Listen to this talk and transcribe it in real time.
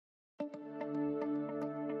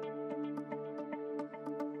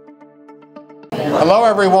Hello,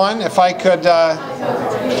 everyone. If I could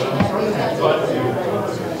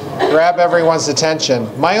grab everyone's attention.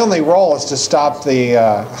 My only role is to stop the,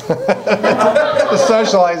 the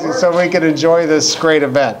socializing so we can enjoy this great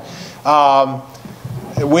event.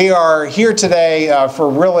 We are here today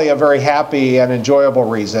for really a very happy and enjoyable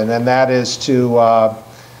reason, and that is to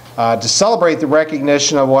celebrate the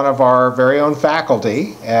recognition of one of our very own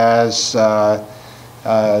faculty as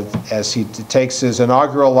he takes his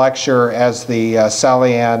inaugural lecture as the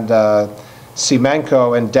Sally Ann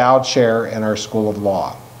Semenko Endowed Chair in our School of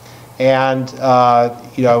Law. And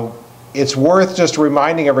you know, it's worth just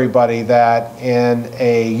reminding everybody that in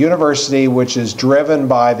a university which is driven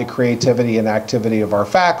by the creativity and activity of our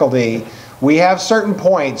faculty, we have certain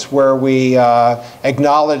points where we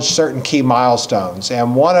acknowledge certain key milestones.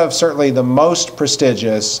 And one of certainly the most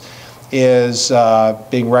prestigious is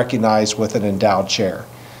being recognized with an endowed chair.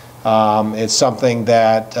 It's something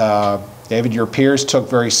that, David, your peers took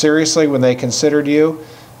very seriously when they considered you.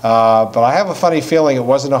 But I have a funny feeling it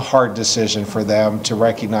wasn't a hard decision for them to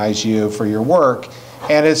recognize you for your work.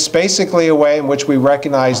 And it's basically a way in which we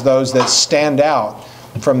recognize those that stand out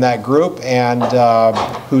from that group and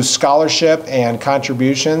whose scholarship and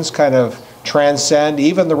contributions kind of transcend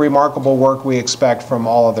even the remarkable work we expect from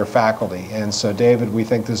all other faculty. And so, David, we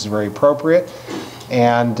think this is very appropriate.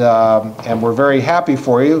 And we're very happy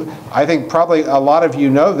for you. I think probably a lot of you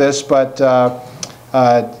know this, but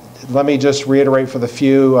let me just reiterate for the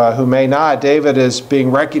few who may not. David is being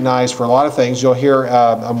recognized for a lot of things. You'll hear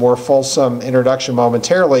a more fulsome introduction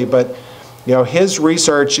momentarily, but you know, his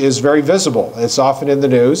research is very visible. It's often in the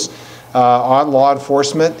news on law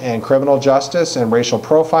enforcement and criminal justice and racial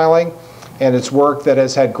profiling, and it's work that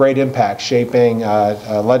has had great impact shaping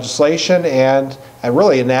legislation and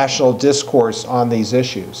really a national discourse on these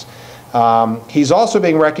issues. He's also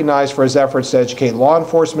being recognized for his efforts to educate law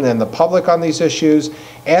enforcement and the public on these issues,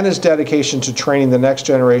 and his dedication to training the next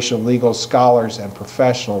generation of legal scholars and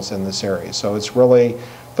professionals in this area. So it's really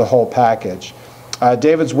the whole package.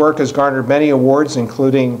 David's work has garnered many awards,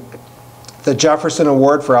 including the Jefferson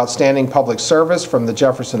Award for Outstanding Public Service from the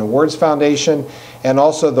Jefferson Awards Foundation, and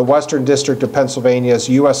also the Western District of Pennsylvania's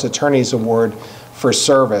U.S. Attorney's Award for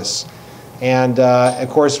Service. And of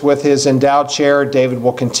course, with his endowed chair, David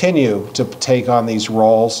will continue to take on these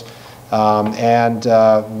roles.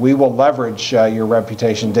 We will leverage your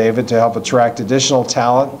reputation, David, to help attract additional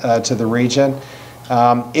talent to the region.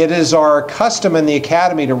 It is our custom in the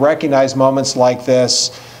Academy to recognize moments like this,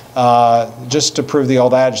 just to prove the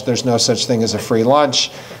old adage, there's no such thing as a free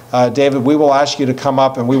lunch. David, we will ask you to come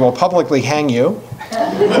up and we will publicly hang you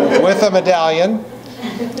with a medallion.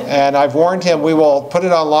 And I've warned him we will put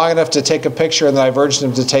it on long enough to take a picture, and then I've urged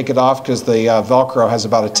him to take it off because the Velcro has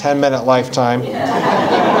about a 10-minute lifetime.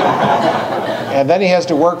 And then he has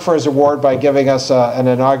to work for his award by giving us an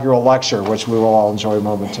inaugural lecture, which we will all enjoy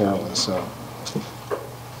momentarily. So,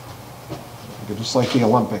 just like the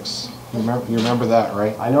Olympics. You remember that,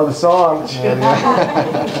 right? I know the song.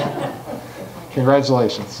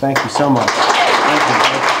 Congratulations. Thank you so much. Thank you.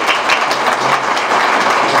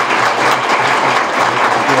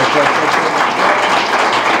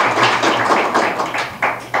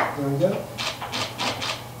 Very good.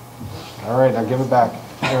 All right, now give it back.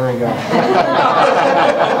 There we go.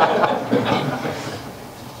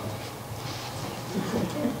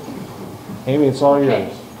 Amy, it's all yours.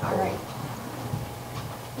 Okay. All right.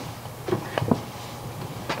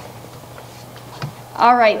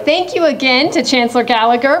 All right, thank you again to Chancellor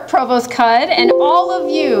Gallagher, Provost Cudd, and all of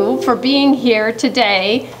you for being here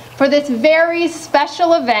today for this very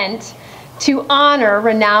special event to honor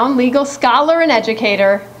renowned legal scholar and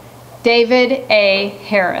educator, David A.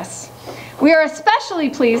 Harris. We are especially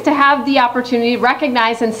pleased to have the opportunity to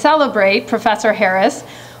recognize and celebrate Professor Harris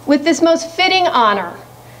with this most fitting honor,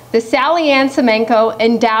 the Sally Ann Semenko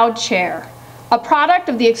Endowed Chair, a product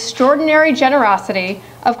of the extraordinary generosity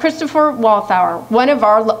of Christopher Walthour, one of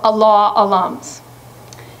our law alums.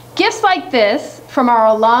 Gifts like this from our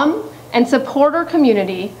alum and supporter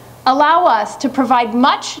community allow us to provide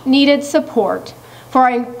much needed support for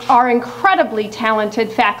our incredibly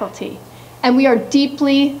talented faculty, and we are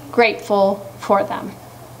deeply grateful for them.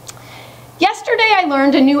 Yesterday I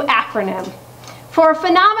learned a new acronym for a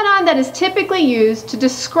phenomenon that is typically used to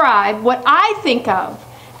describe what I think of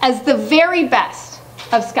as the very best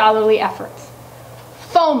of scholarly efforts: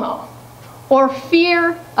 FOMO, or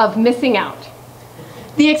fear of missing out.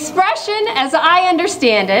 The expression, as I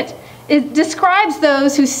understand it, describes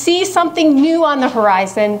those who see something new on the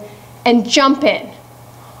horizon and jump in,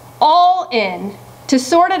 all in, to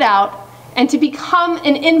sort it out and to become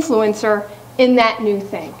an influencer in that new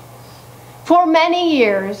thing. For many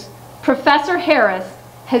years, Professor Harris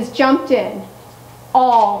has jumped in,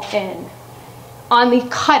 all in, on the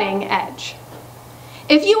cutting edge.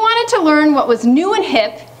 If you wanted to learn what was new and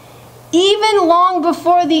hip, even long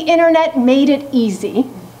before the internet made it easy,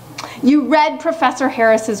 you read Professor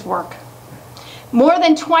Harris's work. More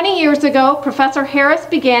than 20 years ago, Professor Harris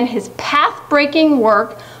began his path-breaking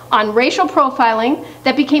work on racial profiling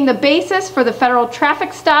that became the basis for the Federal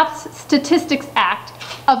Traffic Stops Statistics Act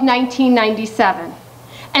of 1997,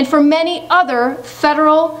 and for many other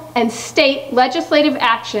federal and state legislative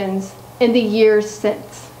actions in the years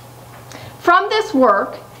since. From this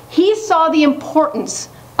work, he saw the importance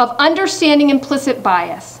of understanding implicit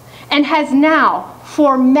bias and has now,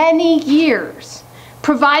 for many years,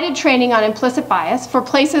 provided training on implicit bias for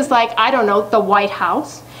places like, I don't know, the White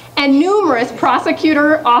House, and numerous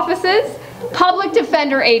prosecutor offices, public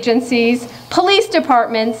defender agencies, police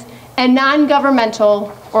departments, and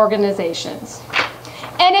non-governmental organizations.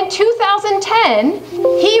 And in 2010,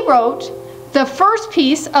 he wrote the first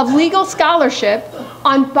piece of legal scholarship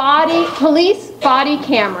on police body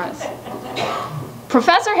cameras.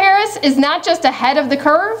 Professor Harris is not just ahead of the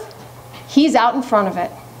curve, he's out in front of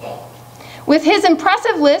it. With his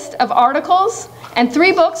impressive list of articles and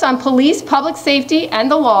 3 books on police, public safety, and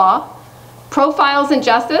the law, Profiles in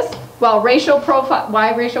Justice, why racial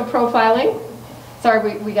profiling.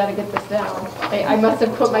 Sorry, we got to get this down. I must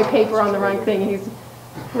have put my paper on the wrong thing.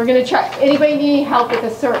 We're going to try. Anybody need any help with the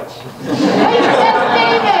search?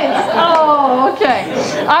 Oh, okay.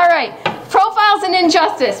 All right. Profiles in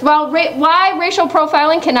Injustice. Why racial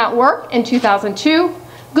profiling cannot work in 2002.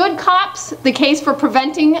 Good Cops, the case for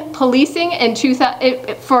preventive policing in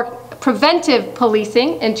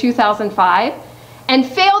 2005, and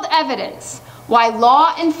Failed Evidence, why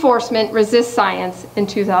law enforcement resists science in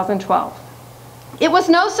 2012. It was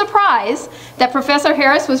no surprise that Professor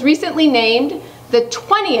Harris was recently named the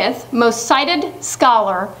 20th most cited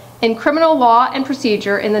scholar in criminal law and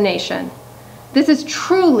procedure in the nation. This is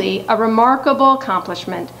truly a remarkable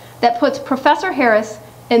accomplishment that puts Professor Harris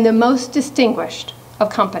in the most distinguished of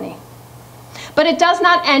company. But it does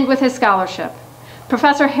not end with his scholarship.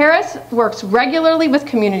 Professor Harris works regularly with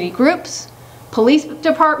community groups, police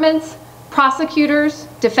departments, prosecutors,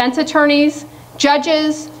 defense attorneys,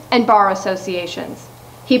 judges, and bar associations.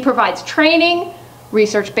 He provides training,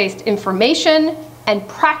 research-based information, and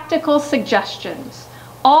practical suggestions,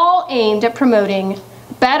 all aimed at promoting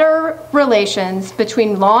better relations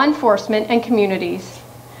between law enforcement and communities,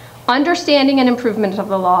 understanding and improvement of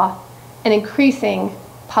the law, and increasing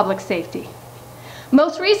public safety.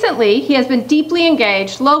 Most recently, he has been deeply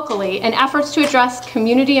engaged locally in efforts to address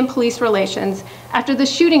community and police relations after the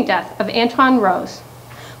shooting death of Antoine Rose.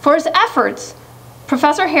 For his efforts,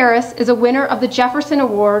 Professor Harris is a winner of the Jefferson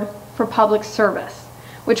Award for Public Service,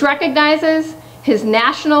 which recognizes his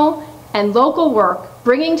national and local work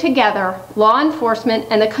bringing together law enforcement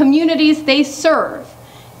and the communities they serve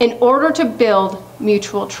in order to build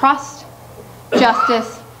mutual trust,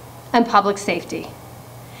 justice, and public safety.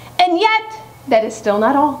 And yet, that is still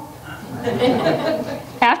not all.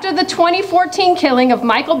 After the 2014 killing of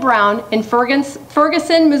Michael Brown in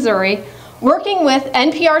Ferguson, Missouri, working with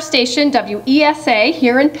NPR station WESA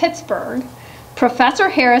here in Pittsburgh, Professor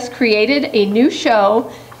Harris created a new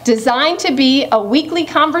show designed to be a weekly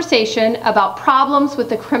conversation about problems with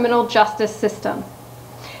the criminal justice system.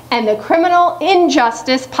 And the Criminal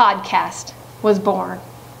Injustice podcast was born.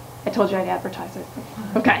 I told you I'd advertise it.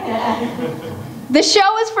 Okay. The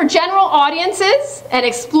show is for general audiences and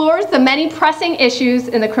explores the many pressing issues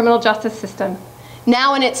in the criminal justice system.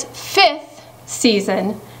 Now in its 5th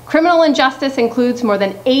season, Criminal Injustice includes more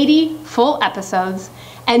than 80 full episodes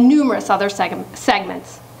and numerous other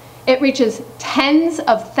segments. It reaches tens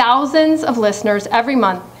of thousands of listeners every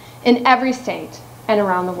month in every state and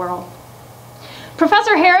around the world.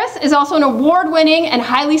 Professor Harris is also an award-winning and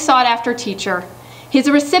highly sought-after teacher. He's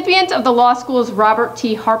a recipient of the law school's Robert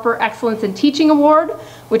T. Harper Excellence in Teaching Award,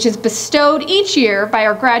 which is bestowed each year by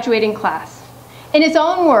our graduating class. In his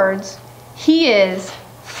own words, he is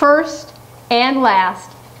first and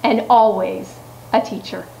last and always a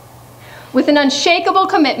teacher, with an unshakable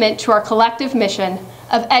commitment to our collective mission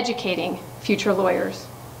of educating future lawyers.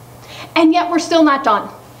 And yet we're still not done.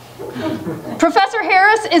 Professor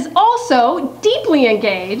Harris is also deeply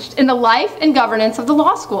engaged in the life and governance of the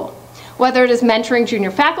law school, whether it is mentoring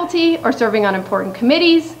junior faculty or serving on important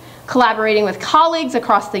committees, collaborating with colleagues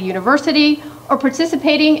across the university, or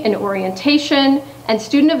participating in orientation and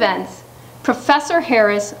student events. Professor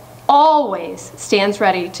Harris always stands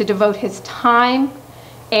ready to devote his time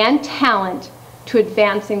and talent to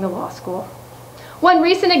advancing the law school. One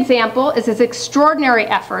recent example is his extraordinary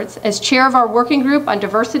efforts as chair of our working group on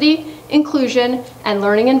diversity, inclusion, and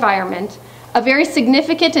learning environment, a very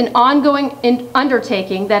significant and ongoing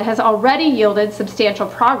undertaking that has already yielded substantial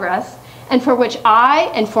progress and for which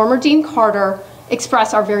I and former Dean Carter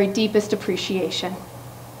express our very deepest appreciation.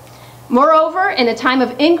 Moreover, in a time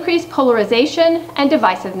of increased polarization and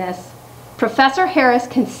divisiveness, Professor Harris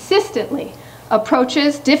consistently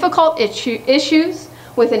approaches difficult issues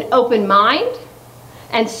with an open mind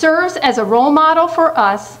and serves as a role model for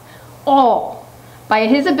us all by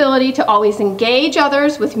his ability to always engage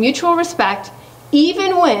others with mutual respect,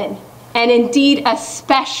 even when, and indeed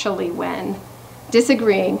especially when,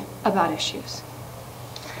 disagreeing about issues.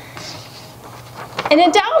 An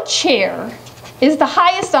endowed chair is the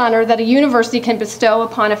highest honor that a university can bestow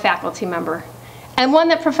upon a faculty member, and one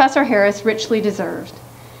that Professor Harris richly deserved.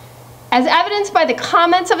 As evidenced by the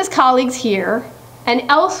comments of his colleagues here and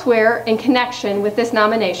elsewhere in connection with this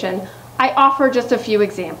nomination, I offer just a few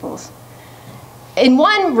examples. In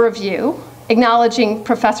one review, acknowledging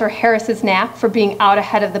Professor Harris's knack for being out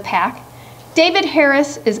ahead of the pack, David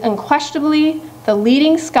Harris is unquestionably the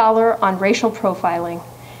leading scholar on racial profiling.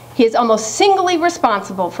 He is almost singly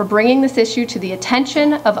responsible for bringing this issue to the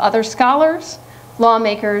attention of other scholars,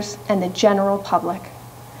 lawmakers, and the general public.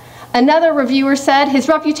 Another reviewer said his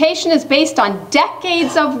reputation is based on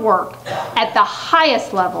decades of work at the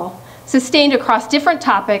highest level, sustained across different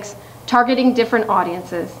topics, targeting different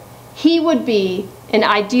audiences. He would be an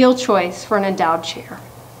ideal choice for an endowed chair.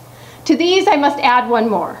 To these, I must add one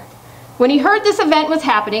more. When he heard this event was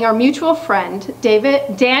happening, our mutual friend,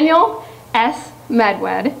 Daniel S.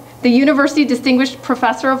 Medwed, the University Distinguished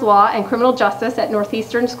Professor of Law and Criminal Justice at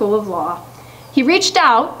Northeastern School of Law, he reached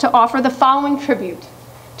out to offer the following tribute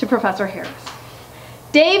to Professor Harris.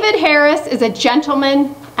 David Harris is a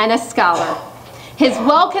gentleman and a scholar. His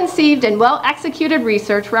well-conceived and well-executed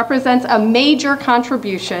research represents a major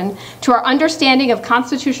contribution to our understanding of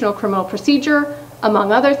constitutional criminal procedure,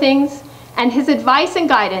 among other things, and his advice and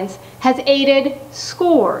guidance has aided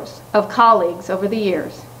scores of colleagues over the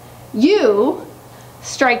years. You,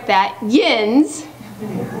 strike that, yins,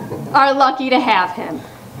 are lucky to have him.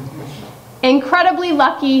 Incredibly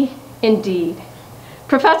lucky indeed.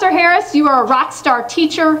 Professor Harris, you are a rock star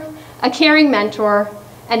teacher, a caring mentor,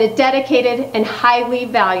 and a dedicated and highly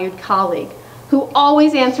valued colleague who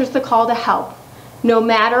always answers the call to help, no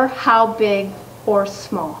matter how big or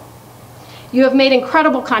small. You have made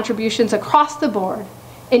incredible contributions across the board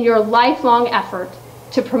in your lifelong effort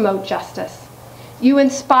to promote justice. You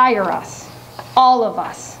inspire us, all of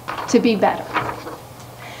us, to be better.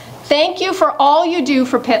 Thank you for all you do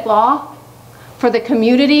for Pitt Law, for the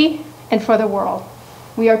community, and for the world.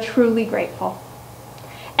 We are truly grateful.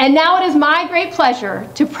 And now it is my great pleasure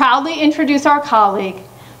to proudly introduce our colleague,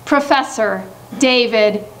 Professor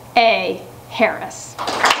David A. Harris.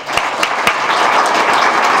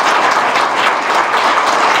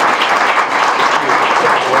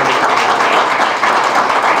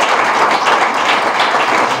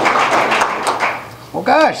 Oh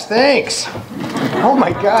gosh, thanks. Oh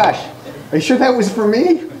my gosh. Are you sure that was for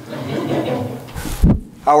me?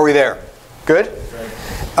 How are we there? Good?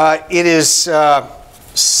 It is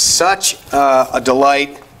such a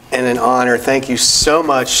delight and an honor. Thank you so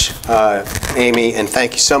much, Amy, and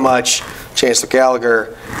thank you so much, Chancellor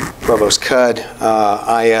Gallagher, Provost Cudd.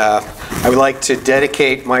 I would like to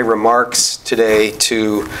dedicate my remarks today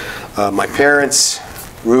to my parents,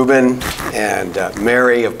 Reuben and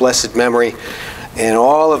Mary of blessed memory, and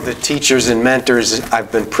all of the teachers and mentors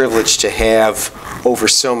I've been privileged to have over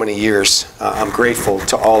so many years. I'm grateful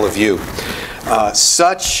to all of you.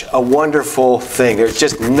 Such a wonderful thing. There's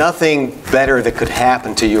just nothing better that could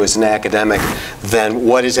happen to you as an academic than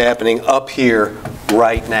what is happening up here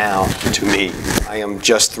right now to me. I am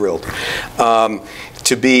just thrilled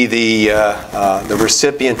to be the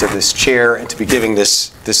recipient of this chair and to be giving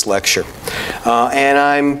this lecture. And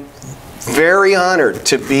I'm very honored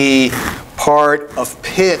to be part of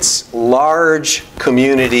Pitt's large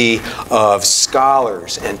community of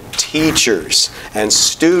scholars and teachers and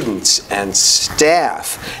students and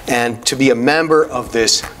staff, and to be a member of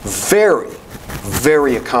this very,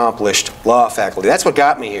 very accomplished law faculty. That's what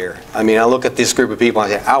got me here. I mean, I look at this group of people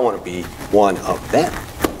and I say, I want to be one of them.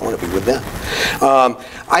 I want to be with them.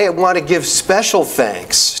 I want to give special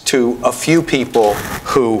thanks to a few people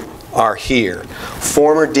who are here.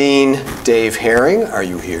 Former Dean Dave Herring, are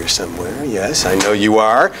you here somewhere? Yes, I know you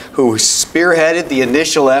are, who spearheaded the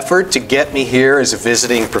initial effort to get me here as a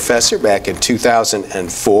visiting professor back in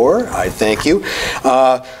 2004. I thank you.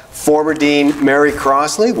 Former Dean Mary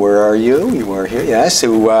Crossley, where are you? You are here, yes,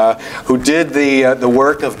 who did the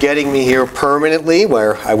work of getting me here permanently,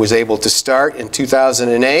 where I was able to start in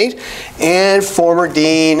 2008, and former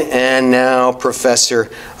Dean and now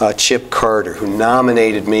Professor Chip Carter, who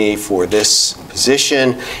nominated me for this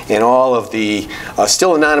position, and all of the,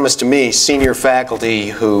 still anonymous to me, senior faculty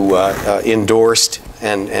who endorsed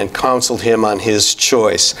and counseled him on his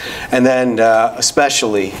choice. And then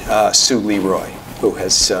especially Sue Leroy, who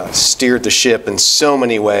has steered the ship in so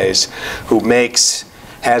many ways, who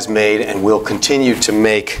has made, and will continue to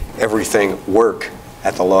make everything work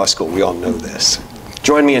at the law school. We all know this.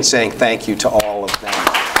 Join me in saying thank you to all of them.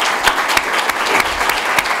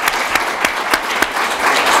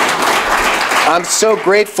 I'm so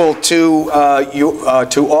grateful to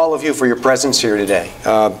all of you for your presence here today.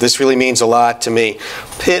 This really means a lot to me.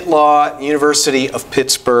 Pitt Law, University of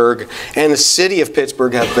Pittsburgh, and the City of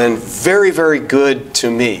Pittsburgh have been very, very good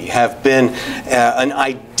to me, have been an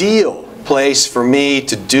ideal place for me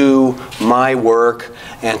to do my work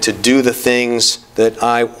and to do the things that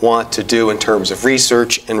I want to do in terms of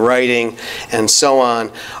research and writing and so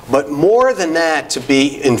on. But more than that, to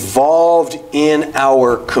be involved in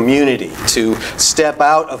our community, to step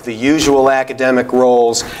out of the usual academic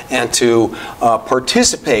roles and to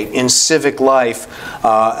participate in civic life,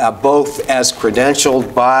 both as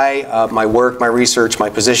credentialed by my work, my research, my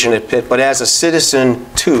position at Pitt, but as a citizen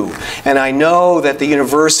too. And I know that the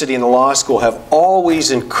university and the law school have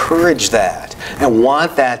always encouraged that and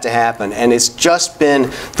want that to happen. And it's just been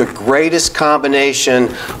the greatest combination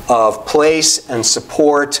of place and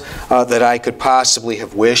support that I could possibly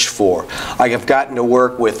have wished for. I have gotten to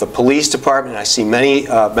work with the police department. I see many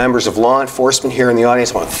members of law enforcement here in the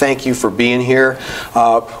audience. I want to thank you for being here.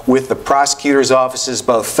 With the prosecutor's offices,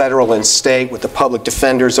 both federal and state, with the public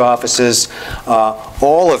defender's offices.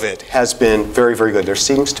 All of it has been very, very good. There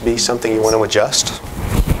seems to be something you want to adjust.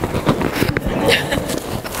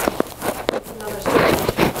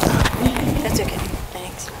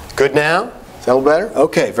 Good now? Is that a little better?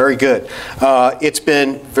 Okay, very good. It's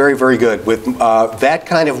been very, very good. With that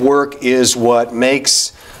kind of work is what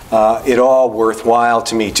makes it all worthwhile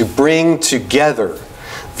to me. To bring together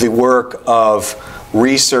the work of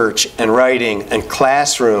research and writing and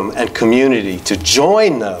classroom and community, to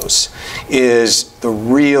join those is the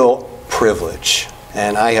real privilege.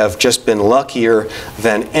 And I have just been luckier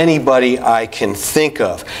than anybody I can think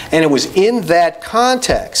of. And it was in that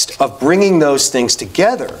context of bringing those things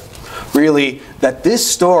together, really, that this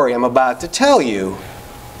story I'm about to tell you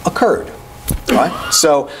occurred. Right?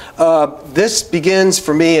 So this begins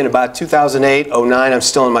for me in about 2008, 09. I'm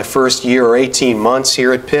still in my first year or 18 months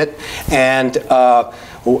here at Pitt. And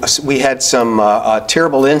we had some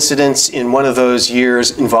terrible incidents in one of those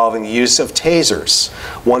years involving the use of tasers.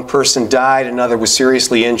 One person died, another was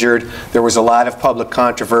seriously injured. There was a lot of public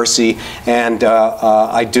controversy, and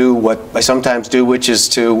I do what I sometimes do, which is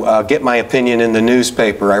to get my opinion in the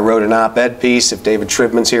newspaper. I wrote an op-ed piece. If David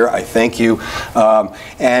Tribman's here, I thank you.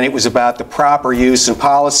 And it was about the proper use and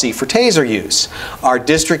policy for taser use. Our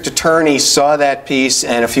district attorney saw that piece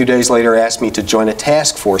and a few days later asked me to join a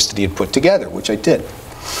task force that he had put together, which I did.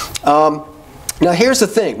 Now here's the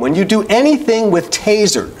thing, when you do anything with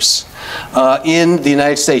tasers in the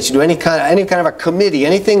United States, you do any kind of a committee,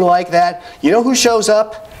 anything like that, you know who shows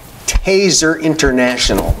up? Taser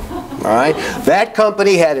International. All right? That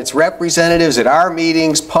company had its representatives at our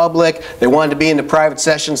meetings, public. They wanted to be in the private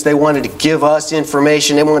sessions. They wanted to give us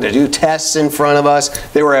information. They wanted to do tests in front of us.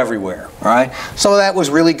 They were everywhere. All right? Some of that was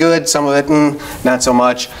really good. Some of it, not so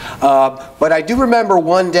much. But I do remember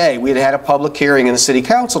one day we had a public hearing in the city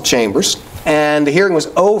council chambers, and the hearing was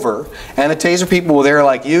over, and the taser people were there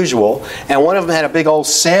like usual, and one of them had a big old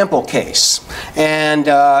sample case. And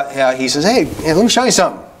he says, hey, let me show you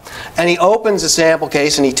something. And he opens the sample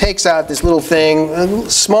case and he takes out this little thing,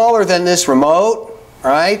 smaller than this remote,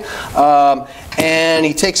 right? And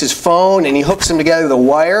he takes his phone and he hooks them together with a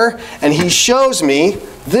wire, and he shows me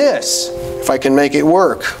this, if I can make it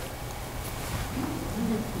work.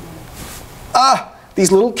 These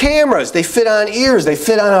little cameras, they fit on ears, they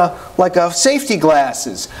fit on like safety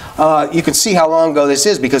glasses. You can see how long ago this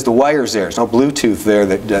is because the wire's there. There's no Bluetooth there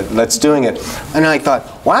that's doing it. And I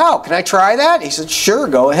thought, wow, can I try that? He said, sure,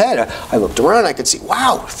 go ahead. I looked around, I could see,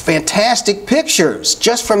 wow, fantastic pictures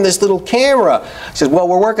just from this little camera. He said, well,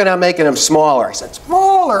 we're working on making them smaller. I said,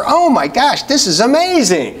 smaller? Oh my gosh, this is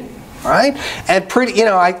amazing. Right? And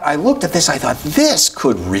I looked at this, I thought, this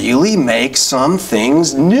could really make some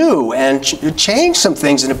things new and change some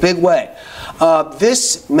things in a big way.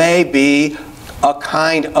 This may be a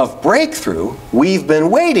kind of breakthrough we've been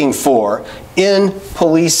waiting for in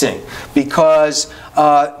policing, because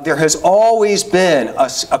there has always been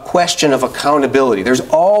a question of accountability. There's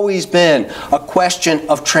always been a question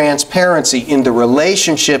of transparency in the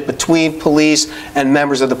relationship between police and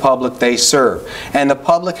members of the public they serve. And the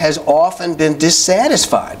public has often been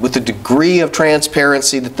dissatisfied with the degree of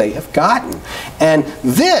transparency that they have gotten. And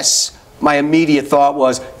this, my immediate thought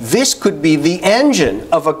was, this could be the engine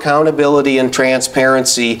of accountability and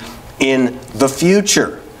transparency in the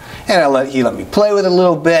future. And he let me play with it a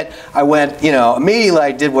little bit. I went, immediately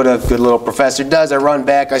I did what a good little professor does. I run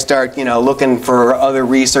back, I start, looking for other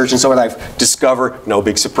research, and so what I've discovered, no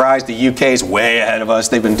big surprise, the UK is way ahead of us.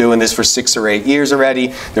 They've been doing this for 6 or 8 years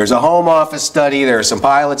already. There's a Home Office study, there are some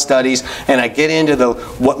pilot studies, and I get into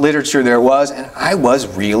what literature there was, and I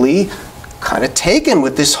was really kind of taken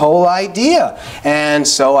with this whole idea. And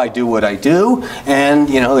so I do what I do, and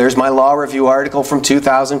there's my law review article from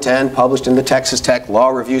 2010 published in the Texas Tech Law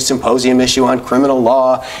Review Symposium issue on criminal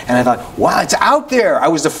law, and I thought, wow, it's out there. I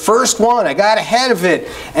was the first one. I got ahead of it.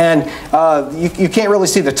 And you can't really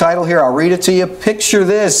see the title here. I'll read it to you. Picture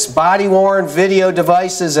this: body-worn video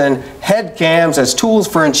devices and head cams as tools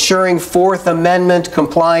for ensuring Fourth Amendment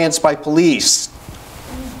compliance by police.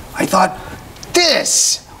 I thought,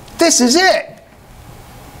 this is it.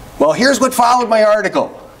 Well, here's what followed my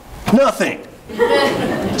article. Nothing.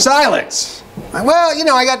 Silence.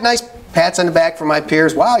 Well, I got nice pats on the back from my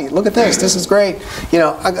peers. Wow, look at this. This is great.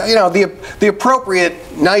 The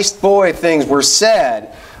appropriate nice boy things were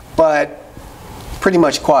said, but pretty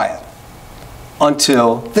much quiet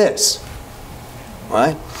until this.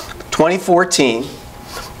 Right? 2014,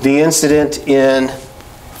 the incident in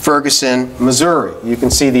Ferguson, Missouri. You can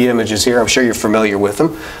see the images here. I'm sure you're familiar with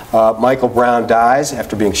them. Michael Brown dies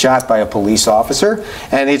after being shot by a police officer,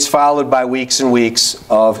 and it's followed by weeks and weeks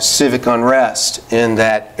of civic unrest in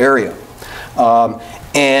that area.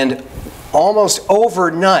 And almost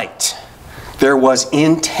overnight, there was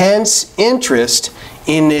intense interest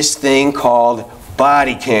in this thing called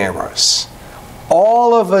body cameras.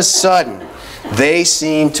 All of a sudden, they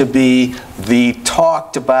seem to be the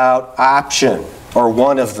talked about option, or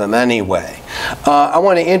one of them anyway. I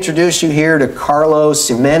want to introduce you here to Carlos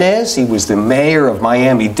Jimenez. He was the mayor of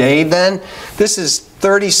Miami-Dade then. This is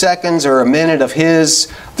 30 seconds or a minute of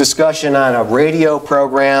his discussion on a radio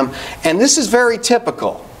program, and this is very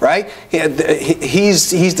typical, right? He's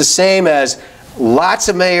the same as lots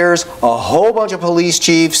of mayors, a whole bunch of police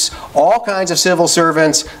chiefs, all kinds of civil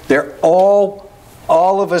servants. They're all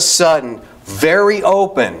of a sudden very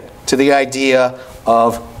open to the idea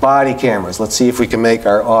of body cameras. Let's see if we can make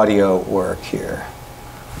our audio work here.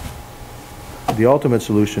 The ultimate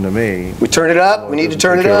solution to me, we turn it up. We need to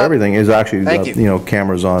turn it up. Everything is actually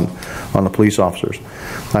cameras on the police officers.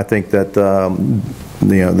 I think that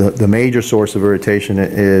the major source of irritation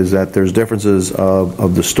is that there's differences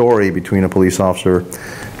of the story between a police officer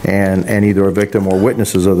and either a victim or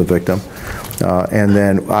witnesses of the victim. And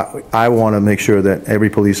then I want to make sure that every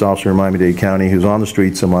police officer in Miami-Dade County who's on the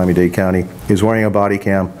streets of Miami-Dade County is wearing a body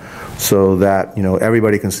cam, so that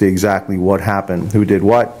everybody can see exactly what happened, who did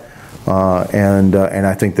what, and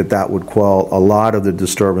I think that would quell a lot of the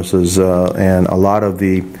disturbances and a lot of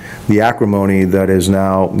the acrimony that is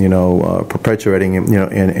now perpetuating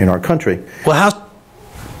in our country. Well,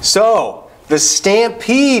 so the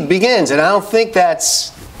stampede begins, and I don't think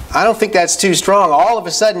that's too strong. All of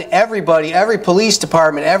a sudden, everybody, every police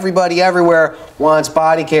department, everybody everywhere wants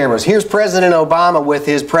body cameras. Here's President Obama with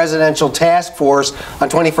his presidential task force on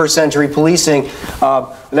 21st century policing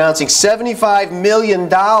announcing $75 million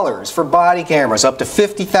for body cameras, up to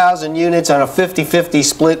 50,000 units on a 50-50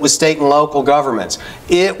 split with state and local governments.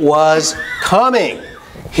 It was coming.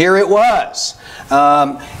 Here it was.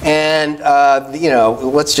 Let's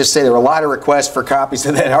just say there were a lot of requests for copies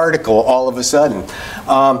of that article all of a sudden.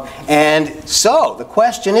 And so the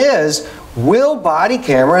question is, will body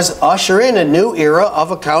cameras usher in a new era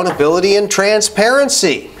of accountability and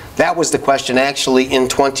transparency? That was the question actually in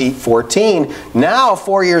 2014. Now,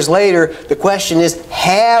 4 years later, the question is,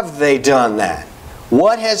 have they done that?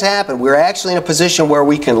 What has happened? We're actually in a position where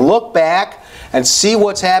we can look back and see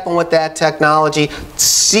what's happened with that technology,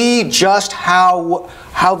 see just how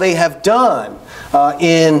they have done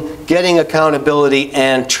in getting accountability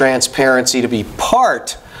and transparency to be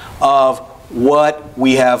part of what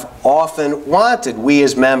we have often wanted, we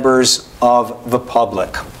as members of the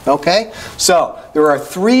public. Okay? So there are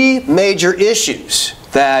three major issues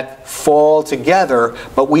that fall together,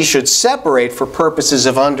 but we should separate for purposes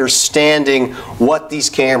of understanding what these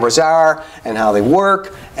cameras are and how they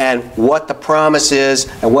work and what the promise is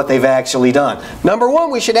and what they've actually done. Number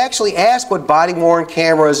one, we should actually ask what body-worn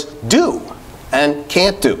cameras do and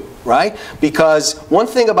can't do. Right? Because one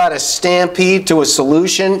thing about a stampede to a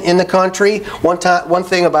solution in the country, one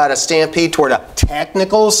thing about a stampede toward a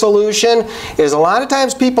technical solution is a lot of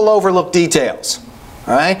times people overlook details.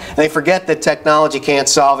 All right? And they forget that technology can't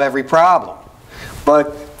solve every problem.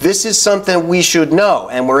 But this is something we should know,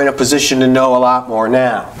 and we're in a position to know a lot more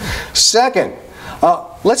now. Second,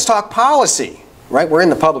 let's talk policy. Right? We're in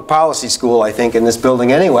the public policy school, I think, in this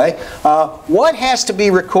building anyway. What has to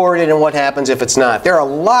be recorded and what happens if it's not? There are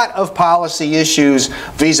a lot of policy issues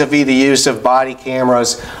vis-a-vis the use of body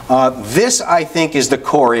cameras. This, I think, is the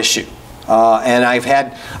core issue. And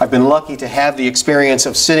I've been lucky to have the experience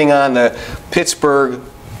of sitting on the Pittsburgh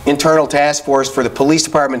Internal Task Force for the Police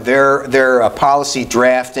Department, their policy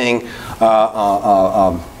drafting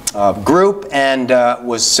group, and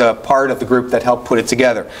was part of the group that helped put it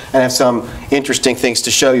together. And I have some interesting things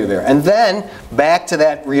to show you there. And then back to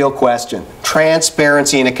that real question,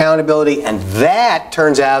 transparency and accountability, and that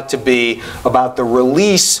turns out to be about the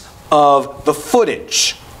release of the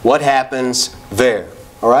footage. What happens there?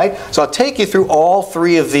 All right? So I'll take you through all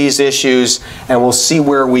three of these issues and we'll see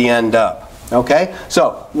where we end up. Okay?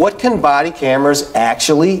 So what can body cameras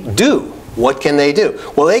actually do? What can they do?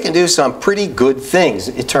 Well, they can do some pretty good things,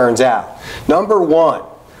 it turns out. Number one,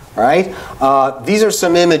 right? These are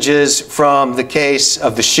some images from the case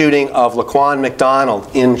of the shooting of Laquan McDonald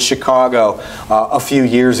in Chicago a few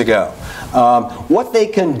years ago. What they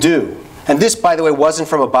can do, and this, by the way, wasn't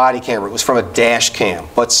from a body camera, it was from a dash cam,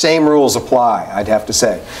 but same rules apply, I'd have to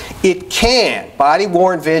say. It can,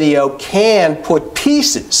 body-worn video can put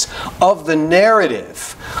pieces of the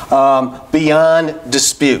narrative beyond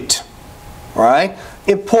dispute. All right?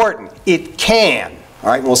 Important. It can. All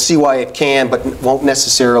right? We'll see why it can, but won't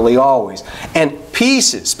necessarily always. And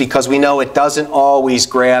pieces, because we know it doesn't always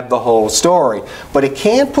grab the whole story. But it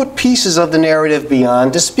can put pieces of the narrative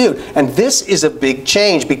beyond dispute. And this is a big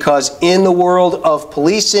change because in the world of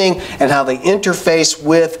policing and how they interface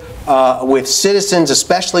with citizens,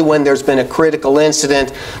 especially when there's been a critical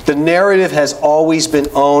incident, the narrative has always been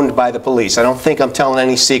owned by the police. I don't think I'm telling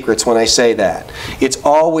any secrets when I say that. It's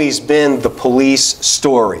always been the police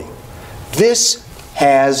story. This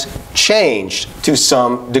has changed to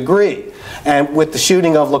some degree. And with the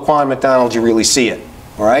shooting of Laquan McDonald, you really see it.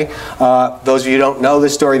 All right? Those of you who don't know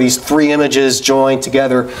this story, these three images joined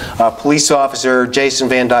together. Police officer Jason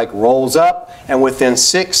Van Dyke rolls up, and within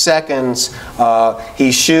 6 seconds,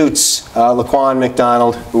 he shoots Laquan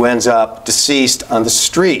McDonald, who ends up deceased on the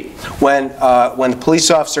street. When the police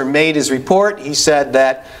officer made his report, he said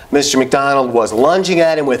that Mr. McDonald was lunging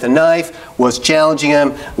at him with a knife, was challenging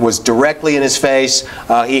him, was directly in his face.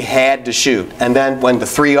 He had to shoot. And then when the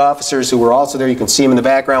three officers who were also there, you can see them in the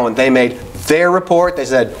background, when they made their report, they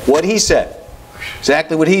said what he said.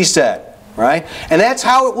 Exactly what he said. Right? And that's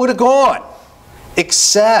how it would have gone,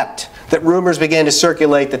 except that rumors began to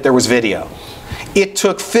circulate that there was video. It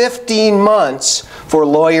took 15 months for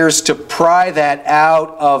lawyers to pry that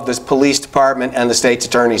out of the police department and the state's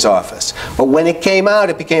attorney's office. But when it came out,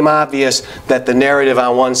 it became obvious that the narrative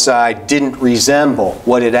on one side didn't resemble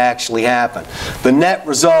what had actually happened. The net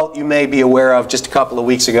result you may be aware of, just a couple of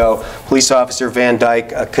weeks ago, police officer Van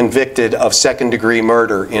Dyke convicted of second-degree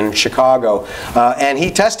murder in Chicago. And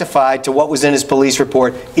he testified to what was in his police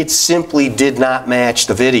report. It simply did not match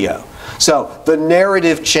the video. So the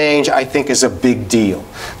narrative change, I think, is a big deal.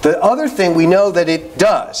 The other thing we know that it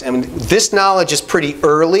does, and this knowledge is pretty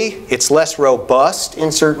early, it's less robust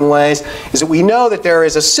in certain ways, is that we know that there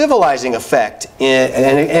is a civilizing effect,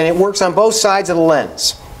 and it works on both sides of the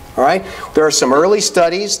lens. All right? There are some early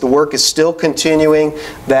studies, the work is still continuing,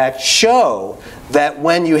 that show that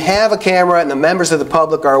when you have a camera and the members of the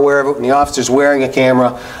public are aware of it, when the officer's wearing a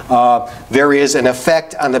camera, there is an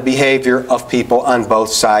effect on the behavior of people on both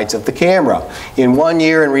sides of the camera. In 1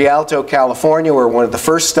 year in Rialto, California, where one of the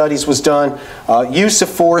first studies was done, use of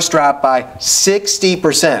force dropped by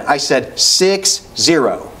 60%. I said 60,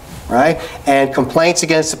 right? And complaints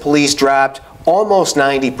against the police dropped almost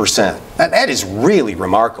 90%. That is really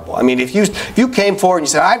remarkable. I mean, if you came forward and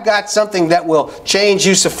you said, I've got something that will change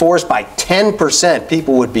use of force by 10%,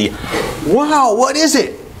 people would be, wow, what is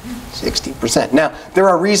it? 60%. Now, there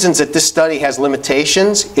are reasons that this study has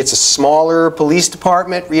limitations. It's a smaller police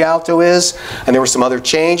department, Rialto is, and there were some other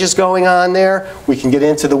changes going on there. We can get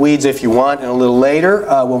into the weeds if you want a little later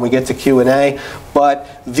when we get to Q&A.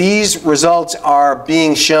 But these results are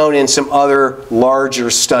being shown in some other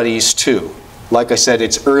larger studies too. Like I said,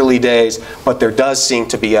 it's early days, but there does seem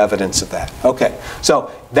to be evidence of that. Okay, so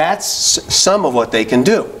that's some of what they can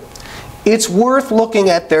do. It's worth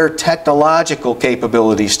looking at their technological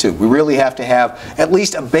capabilities too. We really have to have at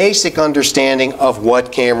least a basic understanding of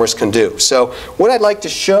what cameras can do. So what I'd like to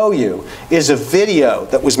show you is a video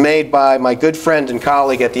that was made by my good friend and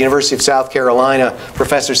colleague at the University of South Carolina,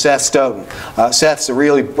 Professor Seth Stoughton. Seth's a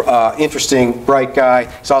really interesting, bright guy.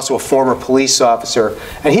 He's also a former police officer.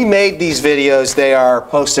 And he made these videos. They are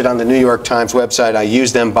posted on the New York Times website. I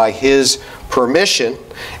use them by his permission.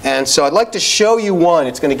 And so I'd like to show you one.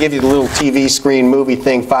 It's going to give you the little TV screen movie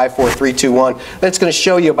thing, 5, 4, 3, 2, 1. Then it's going to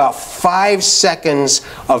show you about 5 seconds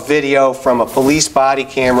of video from a police body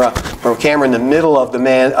camera, from a camera in the middle of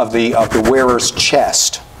the wearer's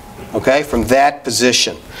chest. Okay, from that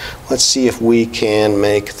position. Let's see if we can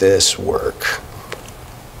make this work.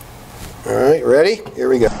 All right, ready? Here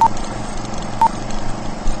we go.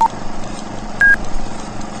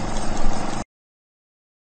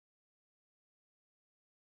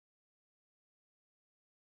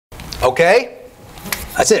 Okay,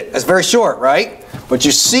 that's it. That's very short, right? But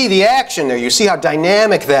you see the action there. You see how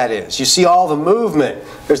dynamic that is. You see all the movement.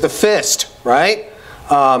 There's the fist, right?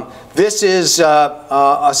 This is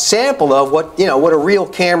a sample of what a real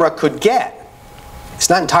camera could get. It's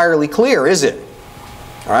not entirely clear, is it?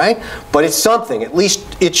 All right, but it's something. At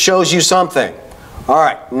least it shows you something. All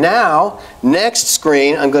right. Now, next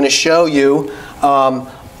screen, I'm going to show you.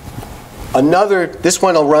 This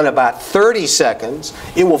one will run about 30 seconds.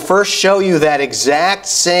 It will first show you that exact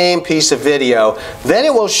same piece of video. Then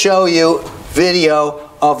it will show you video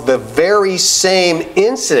of the very same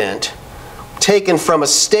incident taken from a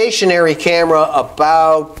stationary camera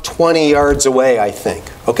about 20 yards away, I think.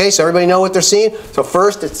 Okay, so everybody know what they're seeing? So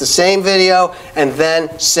first it's the same video, and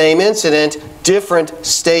then same incident, different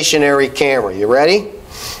stationary camera. You ready?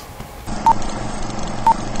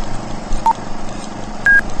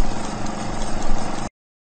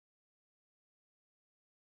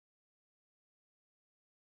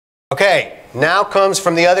 Okay, now comes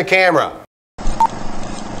from the other camera.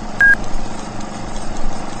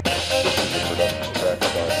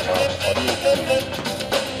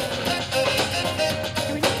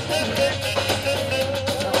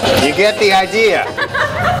 You get the idea,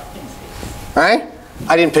 right?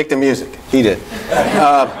 I didn't pick the music, he did.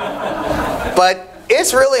 But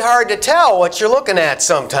it's really hard to tell what you're looking at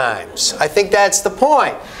sometimes. I think that's the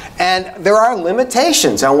point. And there are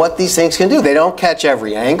limitations on what these things can do. They don't catch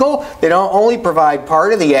every angle. They don't only provide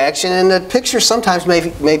part of the action, and the picture sometimes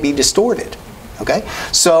may be distorted. Okay?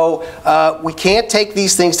 So we can't take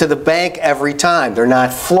these things to the bank every time. They're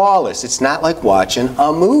not flawless. It's not like watching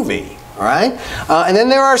a movie. All right? And then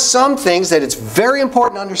there are some things that it's very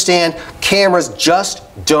important to understand cameras just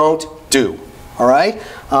don't do. All right?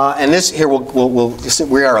 And this here,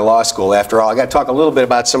 we are a law school after all. I got to talk a little bit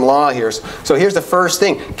about some law here. So here's the first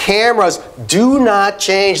thing. Cameras do not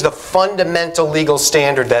change the fundamental legal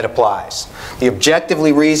standard that applies. The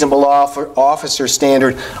objectively reasonable officer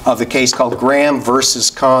standard of the case called Graham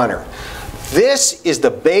versus Connor. This is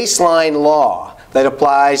the baseline law that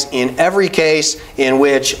applies in every case in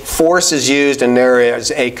which force is used and there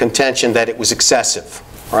is a contention that it was excessive.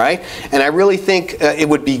 All right? And I really think it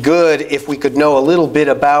would be good if we could know a little bit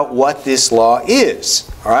about what this law is.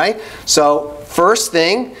 All right? So first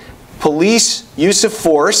thing, police use of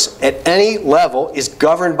force at any level is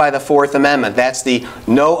governed by the Fourth Amendment. That's the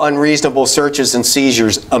no unreasonable searches and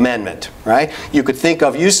seizures amendment. Right? You could think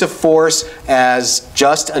of use of force as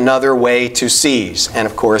just another way to seize. And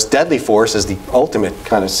of course, deadly force is the ultimate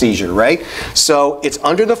kind of seizure. Right? So it's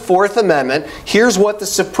under the Fourth Amendment. Here's what the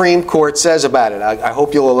Supreme Court says about it. I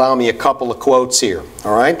hope you'll allow me a couple of quotes here.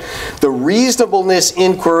 All right? The reasonableness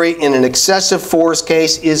inquiry in an excessive force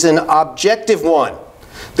case is an objective one.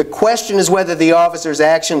 The question is whether the officer's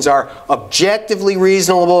actions are objectively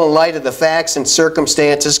reasonable in light of the facts and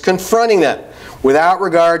circumstances confronting them, without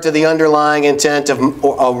regard to the underlying intent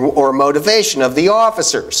or motivation of the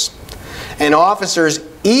officers. An officer's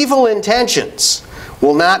evil intentions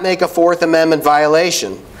will not make a Fourth Amendment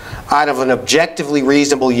violation out of an objectively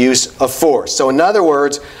reasonable use of force. So in other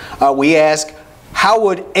words, we ask, how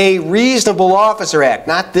would a reasonable officer act?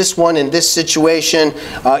 Not this one in this situation,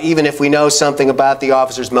 even if we know something about the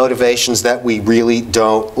officer's motivations that we really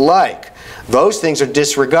don't like. Those things are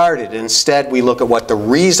disregarded. Instead, we look at what the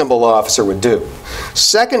reasonable officer would do.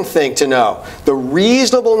 Second thing to know, the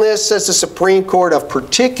reasonableness, says the Supreme Court, of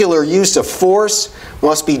particular use of force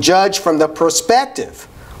must be judged from the perspective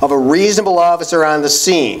of a reasonable officer on the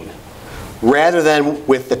scene, rather than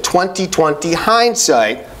with the 20/20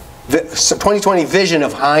 hindsight, the 20/20 vision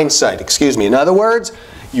of hindsight, excuse me. In other words,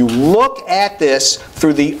 You look at this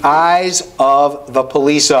through the eyes of the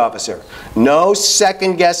police officer. No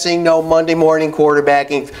second guessing, no Monday morning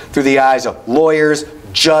quarterbacking through the eyes of lawyers,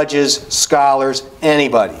 judges, scholars,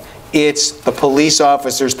 anybody. It's the police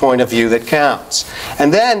officer's point of view that counts.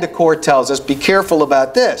 And then the court tells us, be careful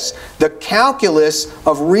about this. The calculus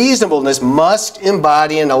of reasonableness must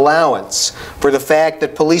embody an allowance for the fact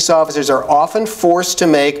that police officers are often forced to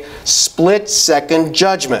make split-second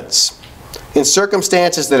judgments in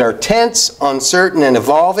circumstances that are tense, uncertain, and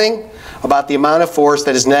evolving about the amount of force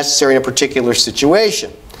that is necessary in a particular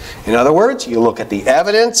situation. In other words, you look at the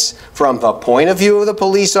evidence from the point of view of the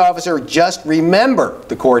police officer. Just remember,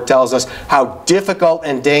 the court tells us, how difficult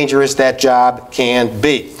and dangerous that job can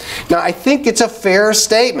be. Now, I think it's a fair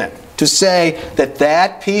statement to say that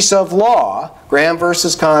that piece of law, Graham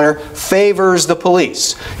versus Connor, favors the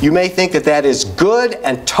police. You may think that that is good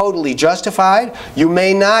and totally justified. You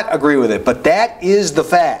may not agree with it, but that is the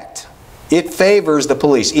fact. It favors the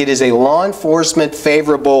police. It is a law enforcement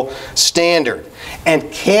favorable standard. And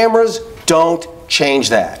cameras don't change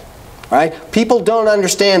that, right? People don't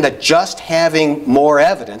understand that just having more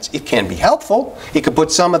evidence, it can be helpful. It could put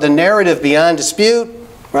some of the narrative beyond dispute,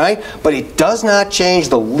 right? But it does not change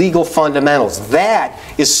the legal fundamentals. That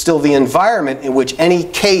is still the environment in which any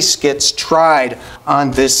case gets tried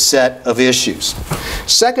on this set of issues.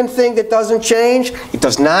 Second thing that doesn't change, it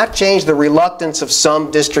does not change the reluctance of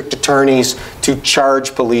some district attorneys to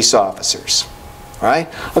charge police officers, right?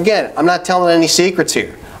 Again, I'm not telling any secrets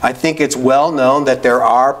here. I think it's well known that there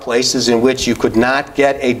are places in which you could not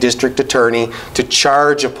get a district attorney to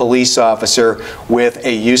charge a police officer with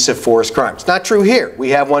a use of force crime. It's not true here. We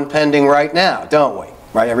have one pending right now, don't we?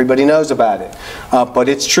 Right? Everybody knows about it. But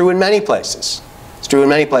it's true in many places. It's true in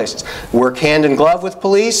many places. Work hand in glove with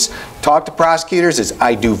police, talk to prosecutors, as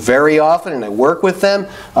I do very often, and I work with them.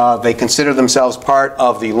 They consider themselves part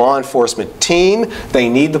of the law enforcement team. They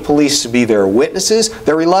need the police to be their witnesses.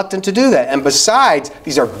 They're reluctant to do that. And besides,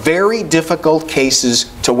 these are very difficult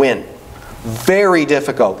cases to win. Very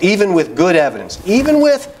difficult, even with good evidence, even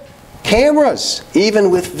with cameras,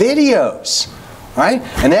 even with videos, right?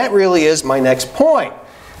 And that really is my next point.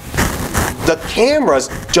 The cameras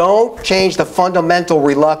don't change the fundamental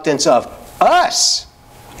reluctance of us,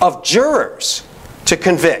 of jurors, to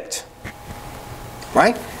convict,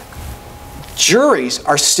 right? Juries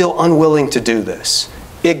are still unwilling to do this.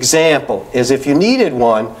 Example is, if you needed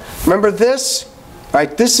one, remember this?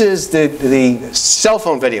 Right, this is the cell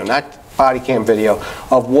phone video, not body cam video,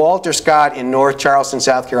 of Walter Scott in North Charleston,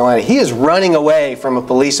 South Carolina. He is running away from a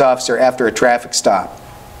police officer after a traffic stop.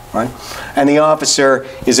 Right? And the officer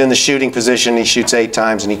is in the shooting position. He shoots 8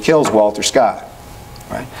 times and he kills Walter Scott.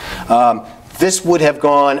 Right? This would have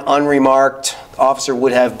gone unremarked. The officer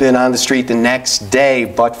would have been on the street the next day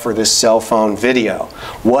but for this cell phone video.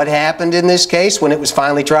 What happened in this case when it was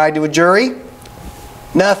finally tried to a jury?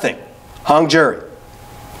 Nothing. Hung jury.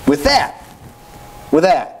 With that. With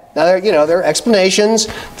that. Now, there are explanations.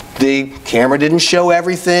 The camera didn't show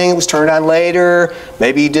everything. It was turned on later.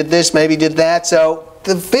 Maybe he did this, maybe he did that. So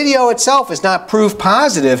the video itself is not proof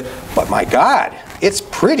positive, but my God, it's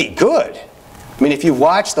pretty good. I mean, if you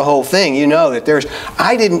watch the whole thing, you know that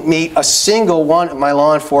I didn't meet a single one of my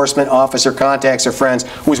law enforcement officer contacts or friends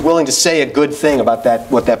who was willing to say a good thing about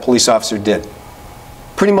what that police officer did.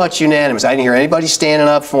 Pretty much unanimous. I didn't hear anybody standing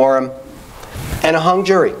up for him. And a hung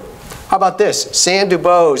jury. How about this? Sam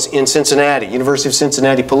Dubose in Cincinnati, University of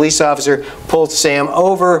Cincinnati police officer, pulls Sam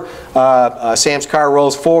over. Sam's car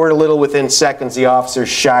rolls forward a little. Within seconds, the officer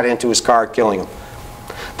shot into his car, killing him.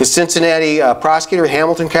 The Cincinnati prosecutor,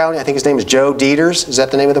 Hamilton County, I think his name is Joe Dieters. Is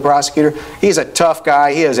that the name of the prosecutor? He's a tough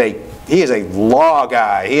guy. He is a law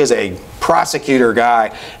guy. He is a prosecutor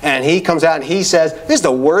guy. And he comes out and he says, this is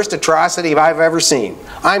the worst atrocity I've ever seen.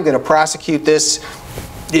 I'm going to prosecute this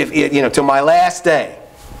till my last day.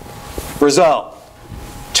 Result,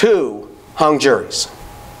 2 hung juries,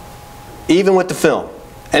 even with the film.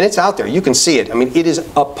 And it's out there. You can see it. I mean, it is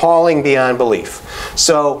appalling beyond belief.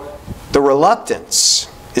 So the reluctance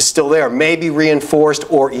is still there, maybe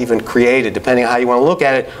reinforced or even created, depending on how you want to look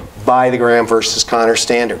at it, by the Graham versus Connor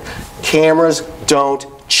standard. Cameras don't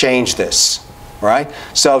change this, right?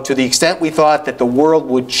 So to the extent we thought that the world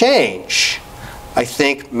would change, I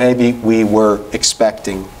think maybe we were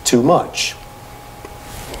expecting too much.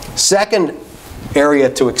 Second area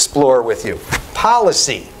to explore with you,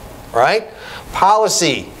 policy, right?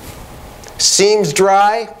 Policy seems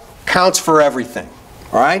dry, counts for everything,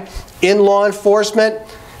 all right? In law enforcement,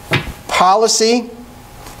 policy,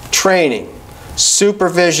 training,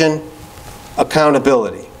 supervision,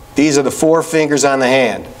 accountability. These are the 4 fingers on the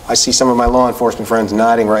hand. I see some of my law enforcement friends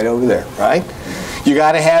nodding right over there, right? You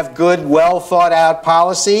got to have good, well thought out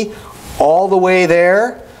policy all the way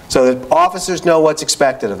there so that officers know what's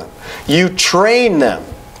expected of them. You train them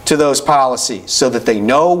to those policies so that they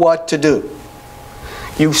know what to do.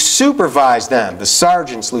 You supervise them. The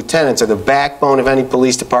sergeants, lieutenants are the backbone of any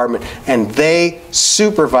police department, and they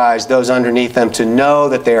supervise those underneath them to know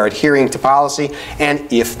that they are adhering to policy,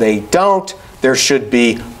 and if they don't, there should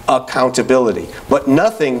be accountability. But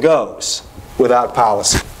nothing goes without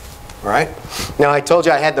policy. All right? Now, I told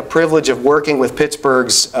you I had the privilege of working with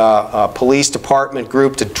Pittsburgh's police department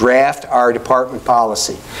group to draft our department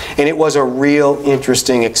policy. And it was a real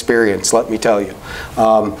interesting experience, let me tell you.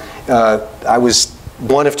 I was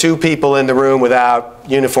one of two people in the room without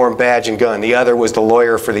uniform, badge, and gun. The other was the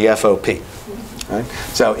lawyer for the FOP. Right?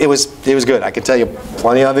 So it was good. I can tell you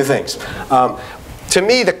plenty of other things. To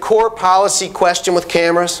me, the core policy question with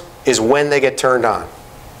cameras is when they get turned on.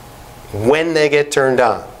 When they get turned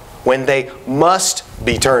on. When they must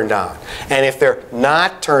be turned on. And if they're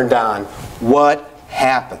not turned on, what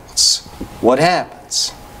happens? What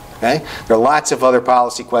happens? Okay? There are lots of other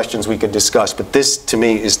policy questions we could discuss, but this, to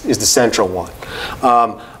me, is the central one.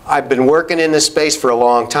 I've been working in this space for a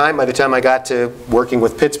long time. By the time I got to working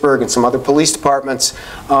with Pittsburgh and some other police departments,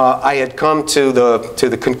 I had come to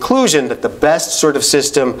the conclusion that the best sort of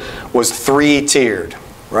system was three-tiered,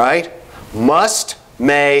 right? Must,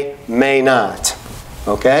 may not.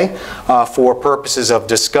 Okay? For purposes of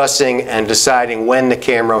discussing and deciding when the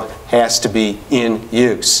camera has to be in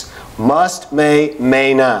use. Must,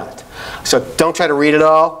 may not. So don't try to read it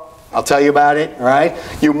all. I'll tell you about it, all right?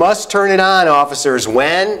 You must turn it on, officers,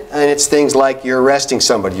 when? And it's things like you're arresting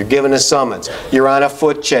somebody, you're giving a summons, you're on a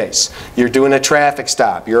foot chase, you're doing a traffic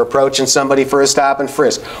stop, you're approaching somebody for a stop and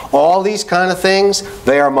frisk. All these kind of things,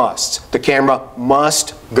 they are musts. The camera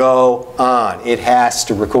must go on. It has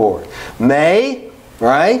to record. May,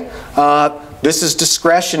 right? This is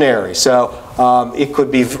discretionary, so it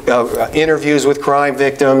could be interviews with crime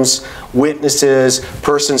victims, witnesses,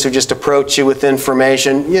 persons who just approach you with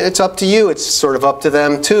information. Yeah, it's up to you. It's sort of up to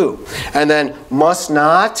them too. And then must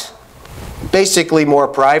not, basically more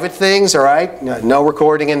private things, all right? No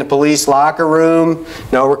recording in the police locker room,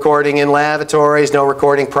 no recording in lavatories, no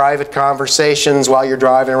recording private conversations while you're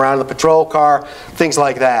driving around in the patrol car, things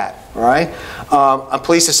like that, all right? I'm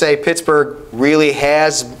pleased to say Pittsburgh really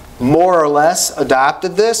has more or less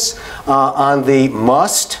adopted this on the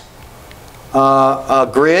must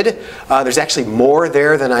grid. There's actually more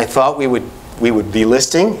there than I thought we would be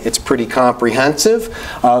listing. It's pretty comprehensive.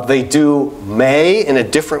 They do may in a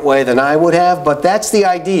different way than I would have, but that's the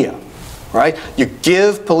idea, right? You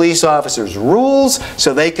give police officers rules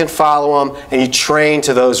so they can follow them, and you train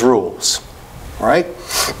to those rules, right?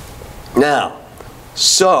 Now,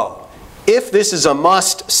 so if this is a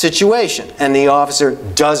must situation and the officer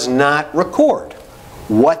does not record,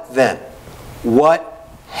 what then? What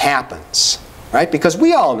happens? Right? Because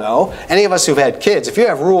we all know, any of us who've had kids, if you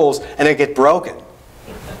have rules and they get broken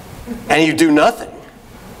and you do nothing,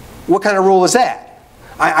 what kind of rule is that?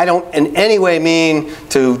 I don't in any way mean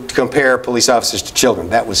to compare police officers to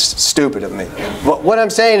children. That was stupid of me. But what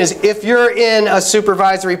I'm saying is if you're in a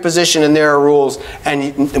supervisory position and there are rules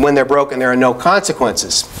and when they're broken there are no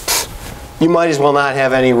consequences, you might as well not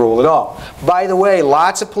have any rule at all. By the way,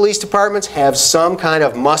 lots of police departments have some kind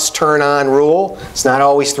of must turn on rule. It's not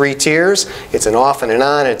always three tiers. It's an off and an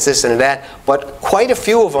on, and it's this and that. But quite a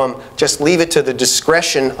few of them just leave it to the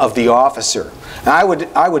discretion of the officer. I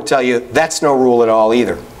would tell you that's no rule at all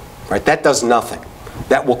either. Right? That does nothing.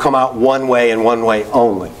 That will come out one way and one way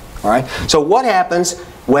only. All right? So what happens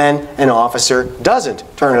when an officer doesn't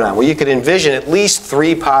turn it on? Well, you could envision at least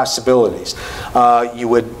three possibilities. You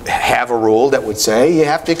would have a rule that would say you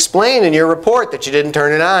have to explain in your report that you didn't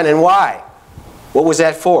turn it on and why. What was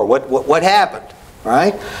that for? What happened?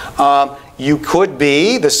 Right? You could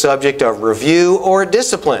be the subject of review or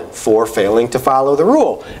discipline for failing to follow the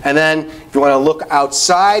rule. And then if you want to look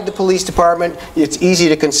outside the police department, it's easy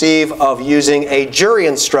to conceive of using a jury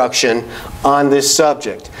instruction on this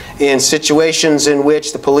subject. In situations in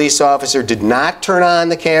which the police officer did not turn on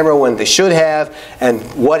the camera when they should have, and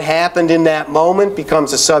what happened in that moment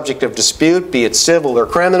becomes a subject of dispute, be it civil or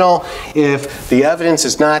criminal. If the evidence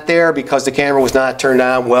is not there because the camera was not turned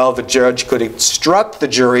on, well, the judge could instruct the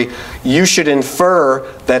jury, you should infer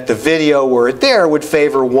that the video, were it there, would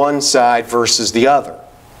favor one side versus the other.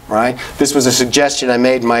 Right? This was a suggestion I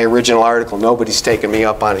made in my original article. Nobody's taken me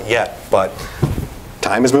up on it yet, but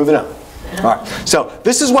time is moving on. All right. So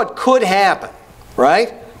this is what could happen,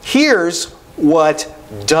 right? Here's what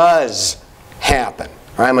does happen.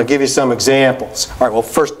 All right, I'm going to give you some examples. All right, well,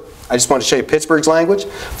 first, I just want to show you Pittsburgh's language.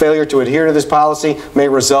 Failure to adhere to this policy may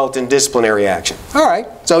result in disciplinary action. All right,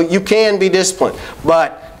 so you can be disciplined.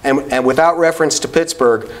 But, and without reference to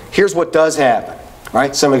Pittsburgh, here's what does happen.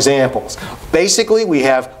 Right, some examples. Basically, we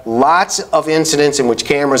have lots of incidents in which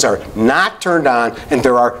cameras are not turned on and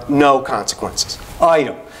there are no consequences.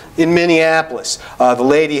 Item. In Minneapolis, the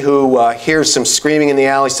lady who hears some screaming in the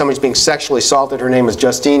alley, somebody's being sexually assaulted, her name is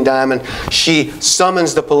Justine Diamond. She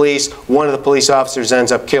summons the police. One of the police officers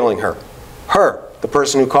ends up killing her. Her, the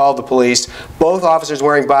person who called the police, both officers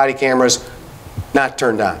wearing body cameras, not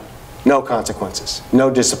turned on. No consequences, no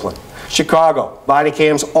discipline. Chicago, body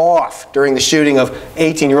cams off during the shooting of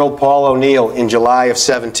 18-year-old Paul O'Neill in July of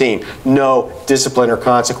 17. No discipline or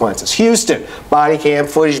consequences. Houston, body cam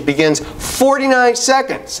footage begins 49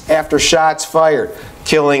 seconds after shots fired,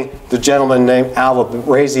 killing the gentleman named Alva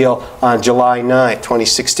Braziel on July 9,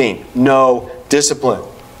 2016. No discipline.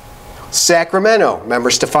 Sacramento, remember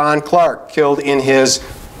Stephon Clark, killed in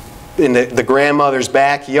the grandmother's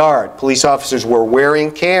backyard. Police officers were wearing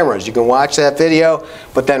cameras. You can watch that video,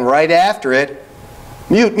 but then right after it,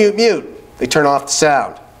 mute, mute, mute. They turn off the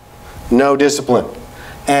sound. No discipline.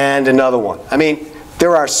 And another one. I mean,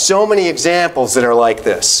 there are so many examples that are like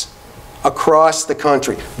this across the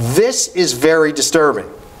country. This is very disturbing.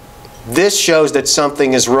 This shows that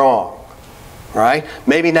something is wrong. Right?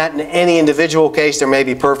 Maybe not in any individual case. There may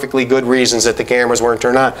be perfectly good reasons that the cameras weren't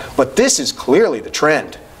turned on, but this is clearly the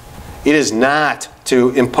trend. It is not to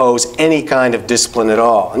impose any kind of discipline at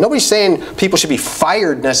all. And nobody's saying people should be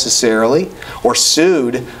fired necessarily or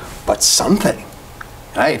sued, but something.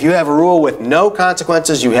 Right? If you have a rule with no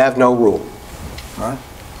consequences, you have no rule. Right?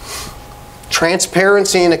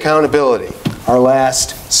 Transparency and accountability, our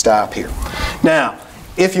last stop here. Now,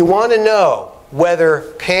 if you want to know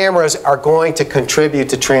whether cameras are going to contribute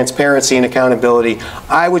to transparency and accountability,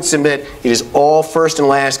 I would submit it is all first and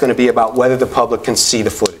last going to be about whether the public can see the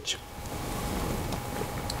footage.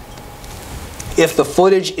 If the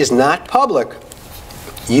footage is not public,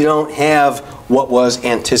 you don't have what was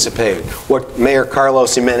anticipated. What Mayor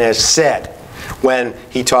Carlos Jimenez said when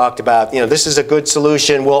he talked about, this is a good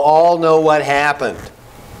solution, we'll all know what happened,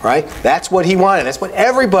 right? That's what he wanted. That's what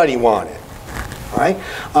everybody wanted, right?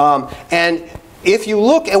 And if you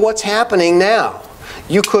look at what's happening now,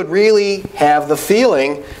 you could really have the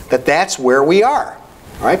feeling that that's where we are.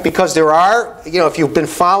 Right? Because there are, if you've been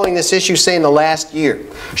following this issue, say in the last year,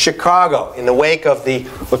 Chicago, in the wake of the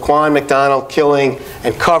Laquan McDonald killing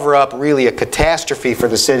and cover-up, really a catastrophe for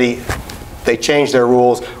the city, they changed their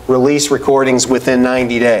rules, release recordings within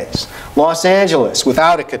 90 days. Los Angeles,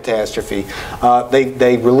 without a catastrophe,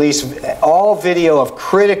 they release all video of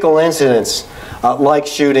critical incidents like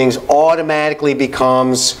shootings automatically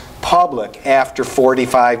becomes public after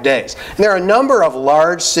 45 days. And there are a number of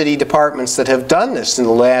large city departments that have done this in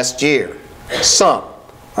the last year. Some,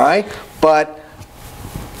 right? But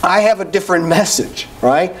I have a different message,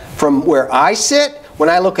 right? From where I sit, when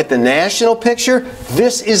I look at the national picture,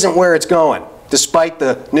 this isn't where it's going, despite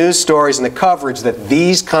the news stories and the coverage that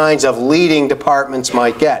these kinds of leading departments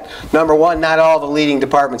might get. Number one, not all the leading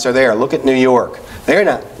departments are there. Look at New York. They're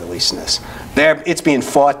not releasing this. It's being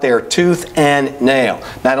fought there tooth and nail,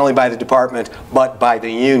 not only by the department, but by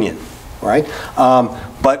the union, right?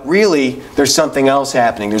 But really, there's something else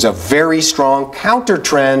happening. There's a very strong counter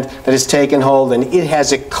trend that has taken hold, and it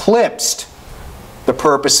has eclipsed the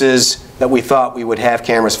purposes that we thought we would have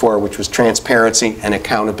cameras for, which was transparency and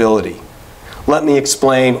accountability. Let me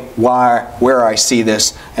explain where I see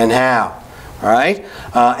this and how. All right?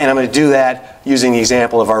 And I'm going to do that using the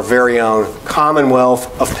example of our very own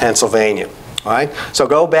Commonwealth of Pennsylvania. All right? So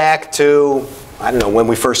go back to, I don't know, when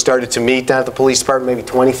we first started to meet down at the police department, maybe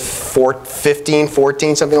 2015,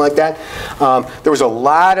 14, something like that. There was a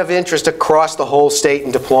lot of interest across the whole state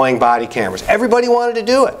in deploying body cameras. Everybody wanted to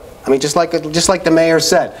do it. I mean, just like the mayor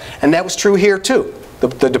said. And that was true here, too.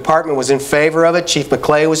 The department was in favor of it. Chief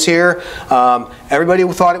McClay was here. Everybody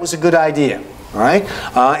thought it was a good idea. All right?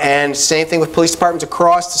 And same thing with police departments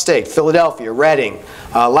across the state. Philadelphia, Reading,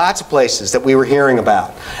 lots of places that we were hearing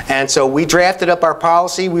about. And so we drafted up our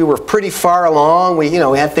policy. We were pretty far along. We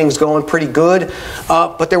had things going pretty good.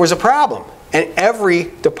 But there was a problem. And every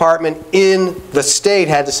department in the state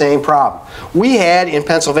had the same problem. We had in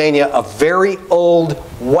Pennsylvania a very old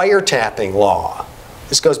wiretapping law.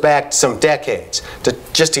 This goes back some decades.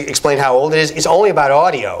 Just to explain how old it is, it's only about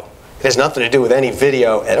audio. It has nothing to do with any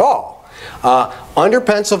video at all. Under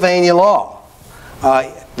Pennsylvania law,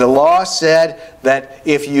 the law said that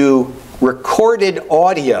if you recorded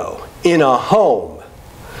audio in a home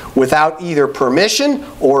without either permission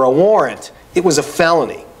or a warrant, it was a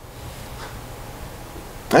felony.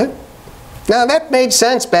 Right? Now, that made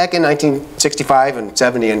sense back in 1965 and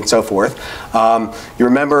 70 and so forth. You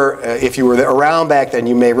remember, if you were around back then,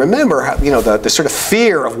 you may remember how, the sort of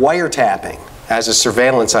fear of wiretapping as a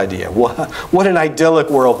surveillance idea. What an idyllic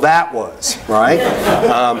world that was, right?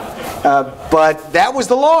 But that was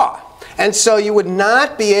the law. And so you would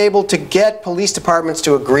not be able to get police departments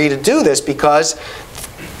to agree to do this because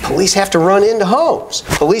police have to run into homes.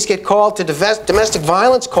 Police get called to domestic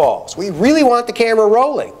violence calls. We really want the camera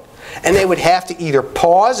rolling. And they would have to either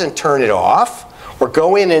pause and turn it off or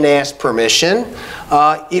go in and ask permission.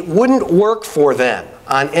 It wouldn't work for them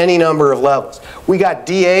on any number of levels. We got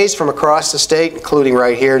DAs from across the state, including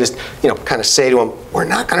right here, just kind of say to them, "We're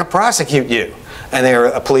not going to prosecute you."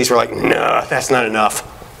 And police were like, "No, that's not enough.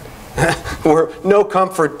 No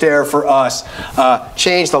comfort there for us.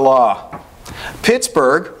 Change the law."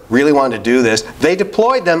 Pittsburgh really wanted to do this. They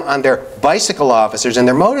deployed them on their bicycle officers and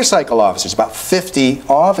their motorcycle officers, about 50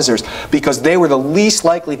 officers, because they were the least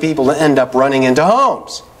likely people to end up running into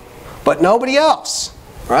homes. But nobody else,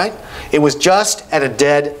 right? It was just at a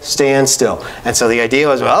dead standstill. And so the idea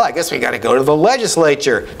was, well, I guess we got to go to the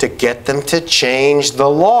legislature to get them to change the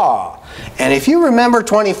law. And if you remember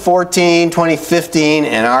 2014, 2015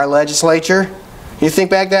 in our legislature, you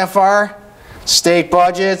think back that far? State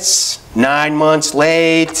budgets, 9 months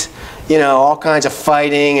late, all kinds of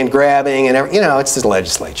fighting and grabbing and it's the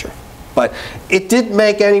legislature. But it didn't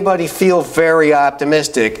make anybody feel very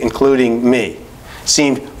optimistic, including me.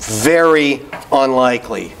 Seemed very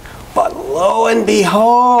unlikely. But lo and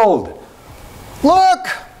behold, look,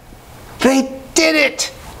 they did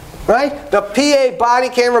it, right? The PA body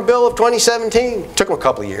camera bill of 2017 took them a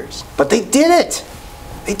couple of years, but they did it.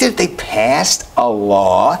 They passed a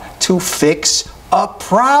law to fix a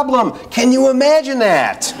problem. Can you imagine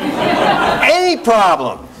that? Any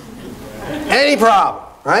problem,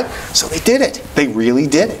 right? So they did it. They really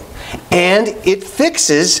did it. And it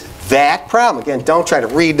fixes that problem. Again, don't try to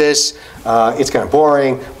read this. It's kind of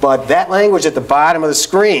boring. But that language at the bottom of the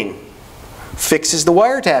screen fixes the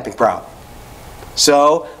wiretapping problem.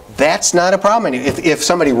 So that's not a problem. If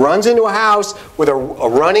somebody runs into a house with a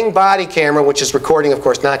running body camera, which is recording, of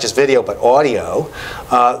course, not just video, but audio,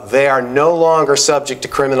 they are no longer subject to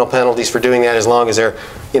criminal penalties for doing that as long as they're,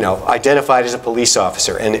 identified as a police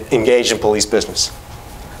officer and engaged in police business.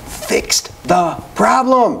 Fixed the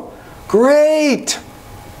problem. Great.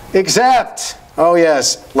 Except, oh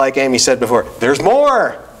yes, like Amy said before, there's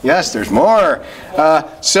more. Yes, there's more.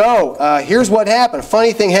 Here's what happened. A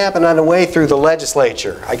funny thing happened on the way through the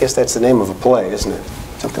legislature. I guess that's the name of a play, isn't it?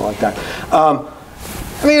 Something like that.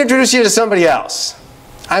 Let me introduce you to somebody else.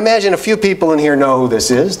 I imagine a few people in here know who this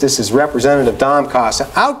is. This is Representative Dom Costa,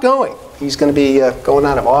 outgoing. He's going to be going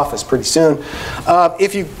out of office pretty soon.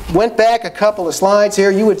 If you went back a couple of slides here,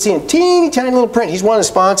 you would see in teeny tiny little print, he's one of the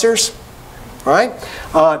sponsors. All right?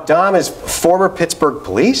 Dom is former Pittsburgh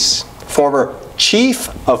police, former chief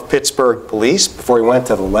of Pittsburgh Police before he went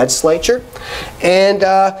to the legislature. And,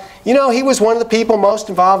 he was one of the people most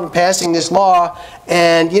involved in passing this law.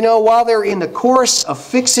 And, while they're in the course of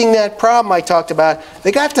fixing that problem I talked about,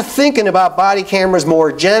 they got to thinking about body cameras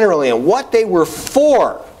more generally and what they were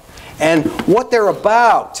for and what they're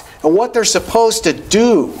about and what they're supposed to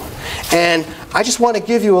do. And I just want to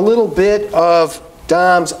give you a little bit of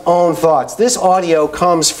Dom's own thoughts. This audio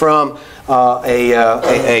comes from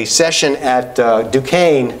a session at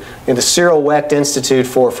Duquesne in the Cyril Wecht Institute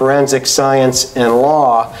for Forensic Science and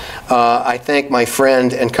Law. I thank my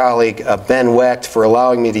friend and colleague Ben Wecht for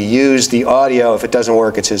allowing me to use the audio. If it doesn't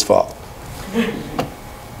work, it's his fault.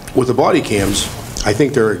 With the body cams, I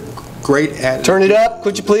think they're a great added. Turn it up,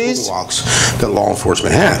 could you please? That law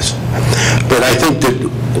enforcement has. But I think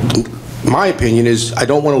that my opinion is I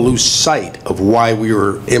don't want to lose sight of why we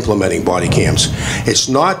were implementing body cams. It's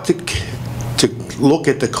not to look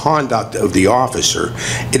at the conduct of the officer.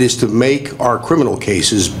 It is to make our criminal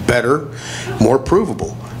cases better, more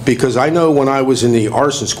provable. Because I know when I was in the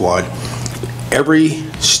arson squad, every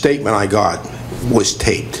statement I got was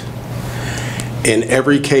taped. And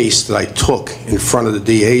every case that I took in front of the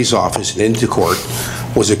DA's office and into court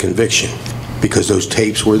was a conviction because those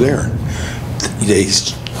tapes were there. They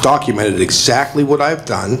documented exactly what I've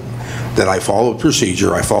done, that I followed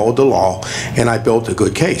procedure, I followed the law, and I built a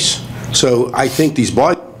good case. So I think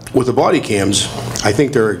with the body cams, I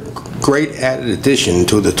think they're a great added addition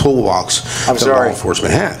to the toolbox that law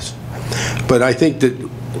enforcement has. But I think that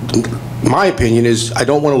my opinion is I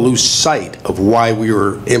don't want to lose sight of why we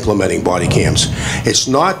were implementing body cams. It's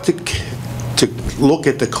not to look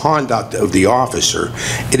at the conduct of the officer.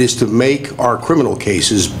 It is to make our criminal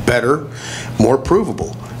cases better, more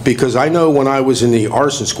provable. Because I know when I was in the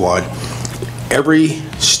arson squad, every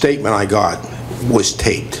statement I got was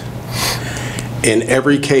taped. In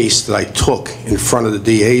every case that I took in front of the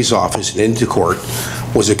DA's office and into court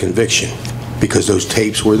was a conviction, because those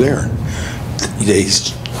tapes were there. They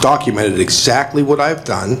documented exactly what I've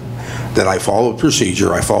done, that I followed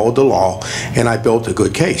procedure, I followed the law, and I built a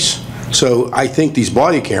good case. So I think these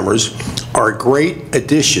body cameras are a great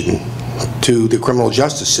addition to the criminal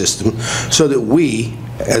justice system so that we,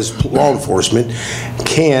 as law enforcement,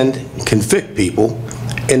 can convict people,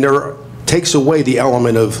 and there takes away the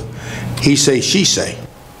element of he say, she say.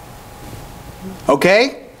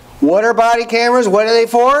 Okay, what are body cameras? What are they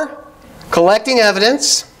for? Collecting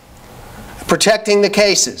evidence, protecting the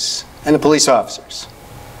cases and the police officers.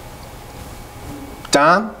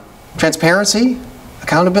 Dom, transparency,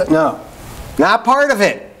 accountability? No, not part of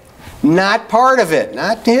it. Not part of it,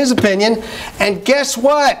 not his opinion. And guess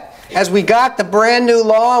what? As we got the brand new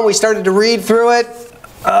law and we started to read through it,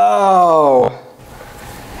 oh,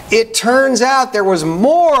 it turns out there was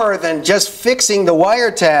more than just fixing the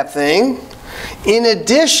wiretap thing. In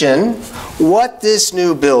addition, what this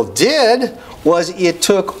new bill did was it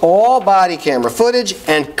took all body camera footage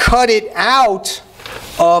and cut it out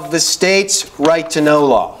of the state's right-to-know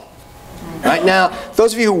law. Right now,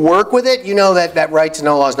 those of you who work with it, you know that that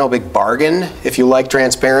right-to-know law is no big bargain. If you like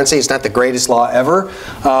transparency, it's not the greatest law ever.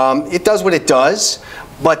 It does what it does,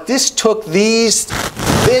 but this took these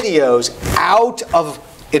videos out of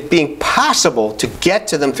it being possible to get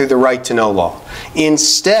to them through the right-to-know law.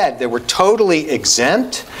 Instead, they were totally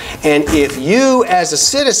exempt, and if you as a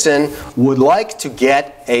citizen would like to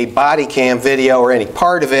get a body cam video or any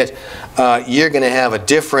part of it, you're going to have a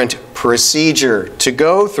different procedure to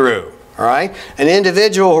go through. All right? An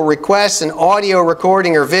individual who requests an audio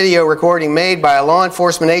recording or video recording made by a law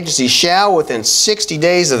enforcement agency shall, within 60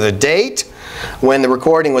 days of the date when the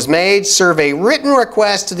recording was made, serve a written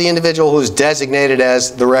request to the individual who is designated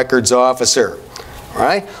as the records officer. All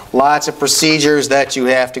right? Lots of procedures that you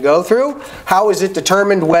have to go through. How is it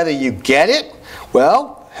determined whether you get it?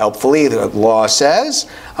 Well, helpfully, the law says,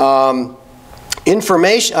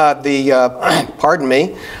 information, pardon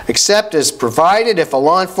me, except as provided if a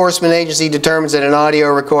law enforcement agency determines that an audio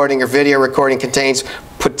recording or video recording contains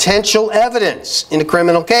potential evidence in a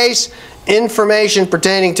criminal case, information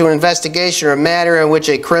pertaining to an investigation or a matter in which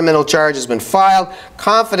a criminal charge has been filed,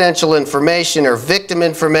 confidential information or victim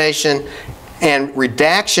information, and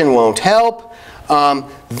redaction won't help,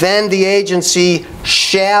 then the agency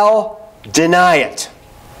shall deny it.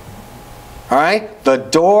 All right? The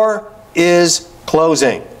door is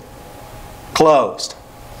closing. Closed.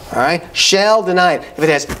 All right? Shall deny it if it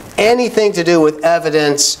has anything to do with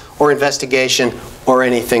evidence or investigation or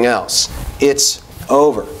anything else. It's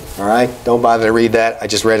over. All right? Don't bother to read that. I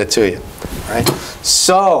just read it to you. All right?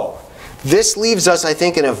 So, this leaves us, I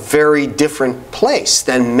think, in a very different place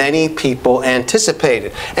than many people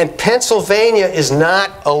anticipated. And Pennsylvania is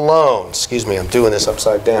not alone. Excuse me, I'm doing this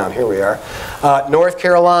upside down. Here we are. North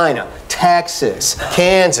Carolina, Texas,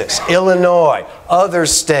 Kansas, Illinois, other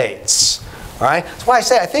states. All right? That's why I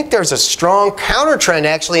say I think there's a strong counter-trend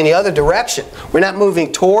actually in the other direction. We're not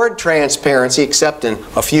moving toward transparency except in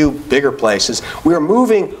a few bigger places. We're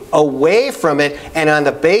moving away from it and on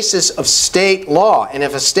the basis of state law. And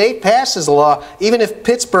if a state passes a law, even if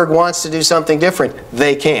Pittsburgh wants to do something different,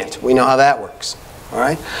 they can't. We know how that works. All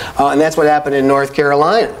right? And that's what happened in North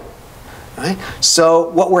Carolina. Right? So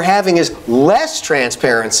what we're having is less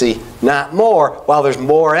transparency, not more, while there's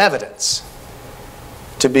more evidence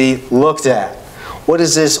to be looked at. What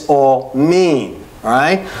does this all mean? All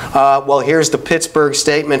right? Well, here's the Pittsburgh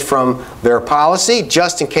statement from their policy,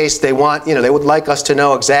 just in case they want, they would like us to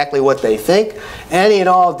know exactly what they think. Any and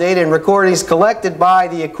all data and recordings collected by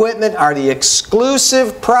the equipment are the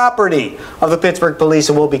exclusive property of the Pittsburgh Police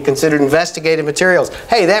and will be considered investigative materials.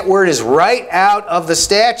 Hey, that word is right out of the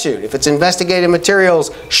statute. If it's investigative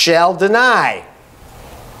materials, shall deny.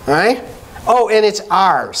 All right? Oh, and it's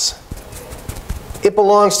ours. It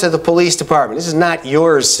belongs to the police department. This is not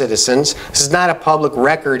yours, citizens. This is not a public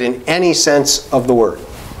record in any sense of the word.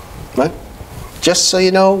 Right? Just so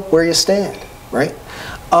you know where you stand. Right?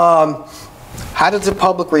 How does the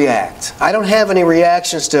public react? I don't have any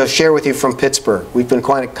reactions to share with you from Pittsburgh. We've been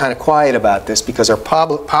kind of quiet about this because our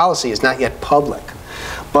public policy is not yet public.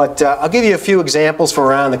 But I'll give you a few examples from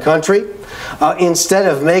around the country. Instead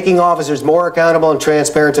of making officers more accountable and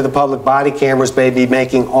transparent to the public, body cameras may be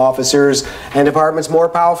making officers and departments more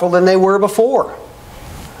powerful than they were before.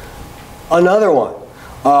 Another one.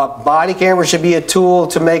 Body cameras should be a tool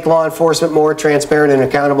to make law enforcement more transparent and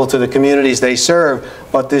accountable to the communities they serve.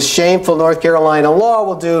 But this shameful North Carolina law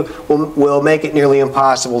will make it nearly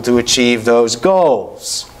impossible to achieve those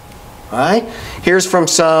goals. All right? Here's from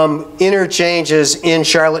some interchanges in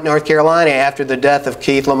Charlotte, North Carolina after the death of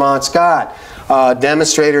Keith Lamont Scott.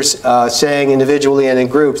 Demonstrators saying individually and in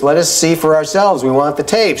groups, let us see for ourselves, we want the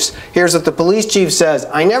tapes. Here's what the police chief says,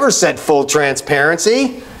 I never said full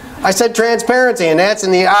transparency. I said transparency, and that's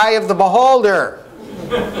in the eye of the beholder.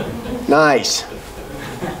 Nice.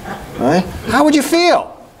 Right? How would you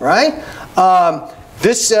feel? Right?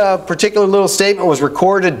 This particular little statement was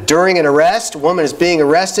recorded during an arrest. A woman is being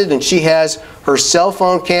arrested and she has her cell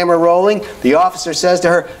phone camera rolling. The officer says to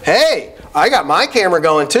her, hey, I got my camera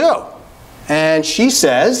going too. And she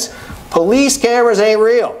says, police cameras ain't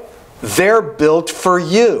real. They're built for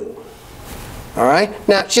you. All right?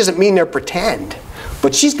 Now, she doesn't mean they're pretend,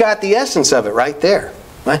 but she's got the essence of it right there.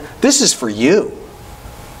 Right? This is for you.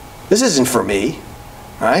 This isn't for me.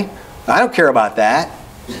 Right? I don't care about that.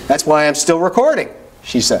 That's why I'm still recording,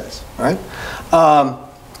 she says. Right?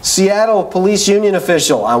 Seattle police union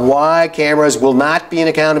official on why cameras will not be an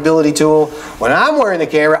accountability tool. When I'm wearing the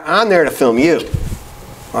camera, I'm there to film you.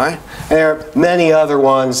 Right? And there are many other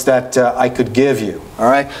ones that I could give you. All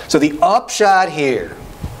right? So the upshot here,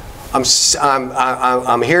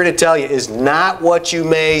 I'm here to tell you, is not what you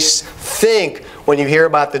may think when you hear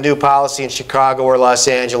about the new policy in Chicago or Los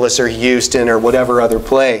Angeles or Houston or whatever other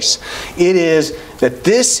place. It is that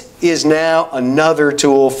this is now another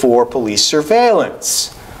tool for police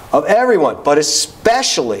surveillance of everyone, but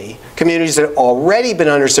especially communities that have already been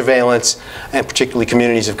under surveillance, and particularly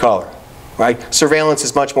communities of color. Right? Surveillance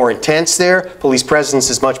is much more intense there. Police presence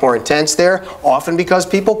is much more intense there, often because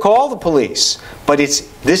people call the police. But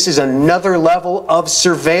this is another level of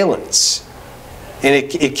surveillance. And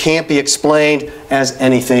it can't be explained as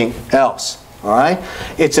anything else. All right?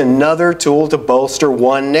 It's another tool to bolster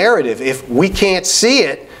one narrative. If we can't see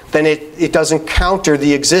it, then it doesn't counter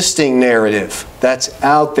the existing narrative that's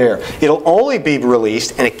out there. It'll only be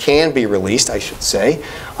released, and it can be released, I should say,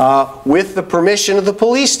 with the permission of the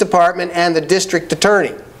police department and the district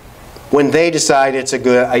attorney when they decide it's a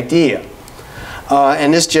good idea.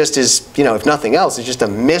 And this just is, if nothing else, it's just a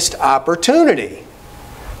missed opportunity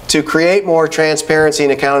to create more transparency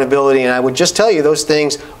and accountability. And I would just tell you, those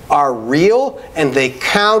things are real, and they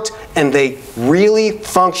count, and they really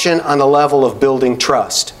function on the level of building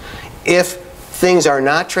trust. If things are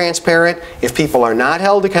not transparent, if people are not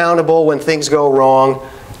held accountable when things go wrong,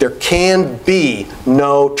 there can be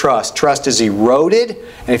no trust. Trust is eroded,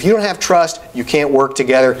 and if you don't have trust, you can't work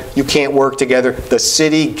together. You can't work together. The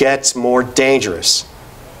city gets more dangerous.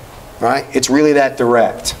 Right? It's really that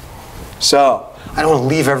direct. So, I don't want to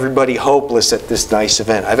leave everybody hopeless at this nice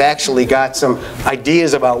event. I've actually got some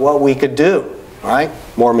ideas about what we could do. All right?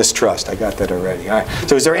 More mistrust. I got that already. All right.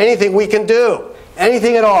 So is there anything we can do?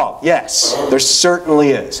 Anything at all? Yes, there certainly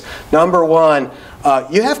is. Number one,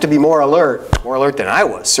 you have to be more alert than I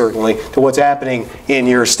was, certainly, to what's happening in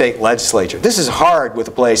your state legislature. This is hard with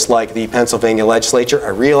a place like the Pennsylvania legislature. I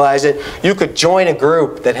realize it. You could join a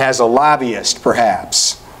group that has a lobbyist,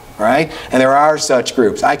 perhaps. Right? And there are such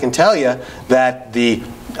groups. I can tell you that the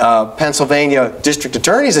Pennsylvania District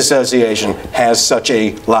Attorneys Association has such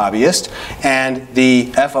a lobbyist, and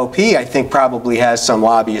the FOP, I think, probably has some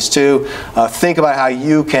lobbyists too. Think about how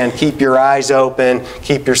you can keep your eyes open,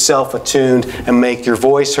 keep yourself attuned, and make your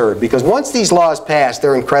voice heard. Because once these laws pass,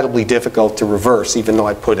 they're incredibly difficult to reverse, even though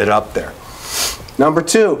I put it up there. Number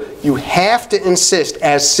two, you have to insist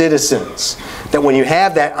as citizens that when you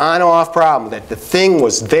have that on-off problem, that the thing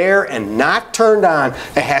was there and not turned on,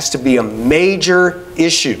 it has to be a major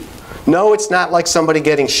issue. No, it's not like somebody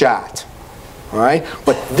getting shot. All right?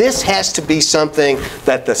 But this has to be something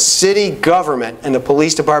that the city government and the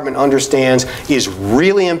police department understands is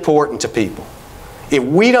really important to people. If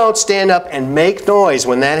we don't stand up and make noise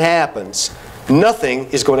when that happens, nothing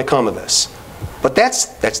is going to come of this. But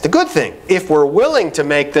that's the good thing. If we're willing to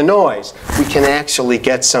make the noise, we can actually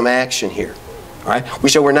get some action here. All right? We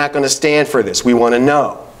say we're not going to stand for this. We want to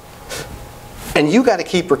know. And you got to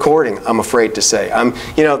keep recording, I'm afraid to say.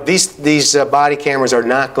 These body cameras are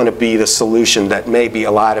not going to be the solution that maybe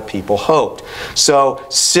a lot of people hoped. So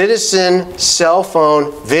citizen cell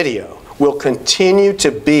phone video will continue to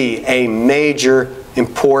be a major,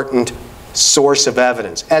 important source of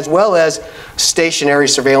evidence, as well as stationary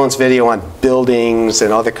surveillance video on buildings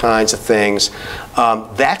and other kinds of things.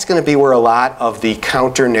 That's going to be where a lot of the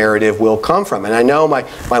counter-narrative will come from. And I know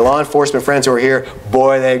my law enforcement friends who are here,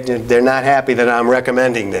 boy, they're not happy that I'm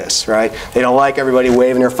recommending this, right? They don't like everybody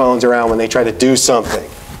waving their phones around when they try to do something,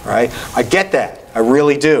 right? I get that. I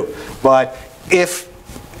really do. But if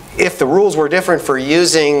the rules were different for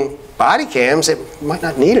using body cams, it might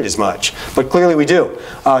not need it as much. But clearly we do.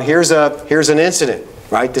 Here's an incident.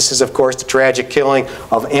 right? This is, of course, the tragic killing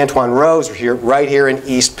of Antoine Rose right here in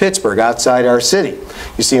East Pittsburgh, outside our city.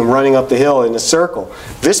 You see him running up the hill in a circle.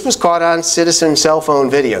 This was caught on citizen cell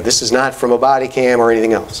phone video. This is not from a body cam or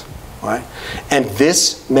anything else. Right? And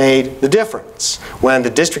this made the difference. When the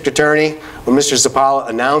district attorney, when Mr. Zappala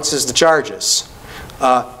announces the charges,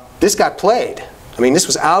 this got played. I mean, this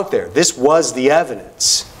was out there. This was the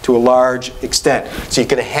evidence to a large extent. So you're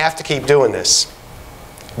going to have to keep doing this.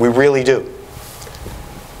 We really do.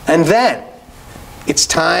 And then it's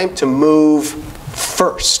time to move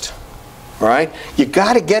first. All right? You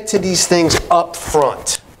got to get to these things up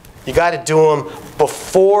front. You got to do them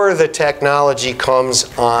before the technology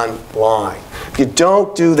comes online. If you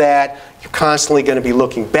don't do that, you're constantly going to be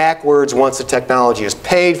looking backwards once the technology is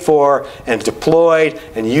paid for and deployed,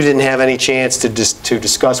 and you didn't have any chance to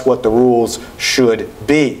discuss what the rules should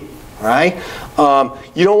be. Right?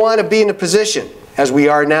 You don't want to be in a position, as we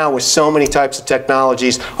are now with so many types of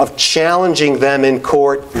technologies, of challenging them in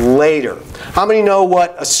court later. How many know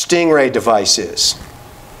what a Stingray device is?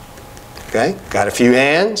 Okay, got a few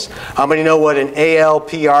hands. How many know what an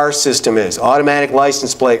ALPR system is? Automatic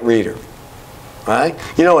license plate reader. Right?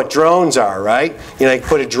 You know what drones are, right? You know, you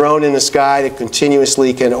put a drone in the sky that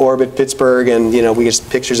continuously can orbit Pittsburgh, and you know, we get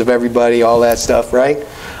pictures of everybody, all that stuff, right?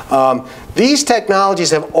 These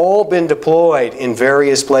technologies have all been deployed in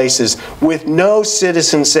various places with no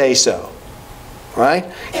citizen say-so. Right?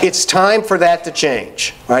 It's time for that to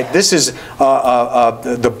change. Right? This is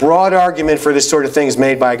the broad argument for this sort of thing is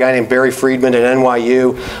made by a guy named Barry Friedman at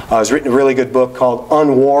NYU. He's written a really good book called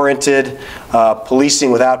Unwarranted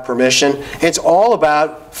Policing Without Permission. It's all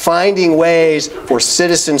about finding ways for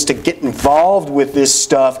citizens to get involved with this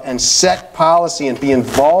stuff and set policy and be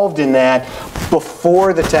involved in that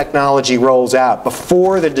before the technology rolls out,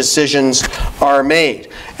 before the decisions are made.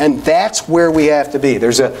 And that's where we have to be.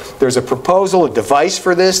 There's a proposal, a device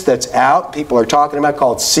for this that's out, people are talking about,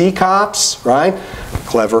 called CCOPS, right?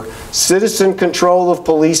 Clever. Citizen Control of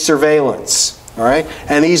Police Surveillance. All right?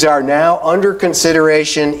 And these are now under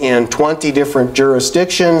consideration in 20 different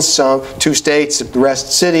jurisdictions, some 2 states, the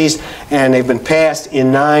rest cities, and they've been passed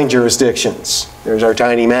in 9 jurisdictions. There's our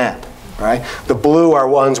tiny map. Right? The blue are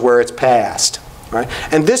ones where it's passed. Right?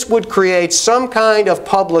 And this would create some kind of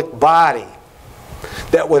public body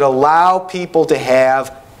that would allow people to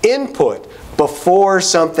have input before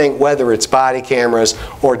something, whether it's body cameras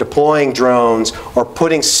or deploying drones or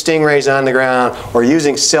putting stingrays on the ground or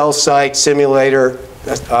using cell site simulator,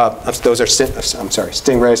 those are,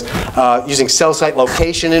 stingrays, using cell site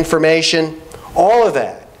location information, all of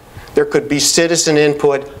that. There could be citizen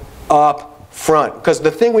input up front. Because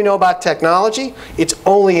the thing we know about technology, it's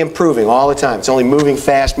only improving all the time. It's only moving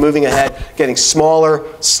fast, moving ahead, getting smaller,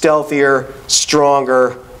 stealthier,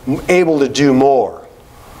 stronger, able to do more.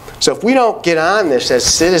 So if we don't get on this as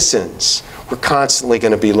citizens, we're constantly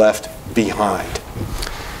going to be left behind.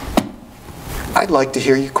 I'd like to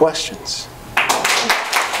hear your questions.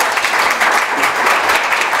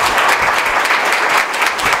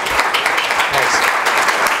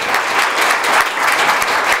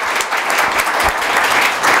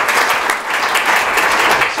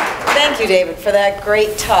 Thank you, David, for that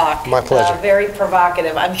great talk. My pleasure. Very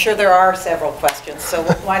provocative. I'm sure there are several questions, so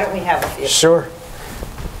why don't we have a few? Sure.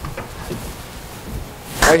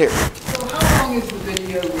 Right here. So how long is the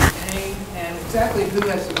video retained, and exactly who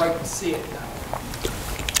has the right to see it now?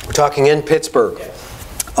 We're talking in Pittsburgh.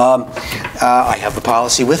 Yes. I have the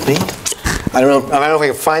policy with me. I don't know if I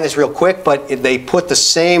can find this real quick, but they put the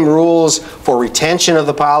same rules for retention of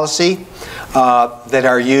the policy that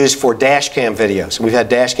are used for dash cam videos. We've had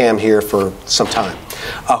dash cam here for some time.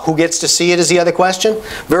 Who gets to see it is the other question.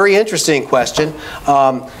 Very interesting question.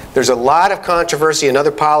 There's a lot of controversy,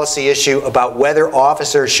 another policy issue about whether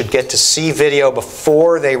officers should get to see video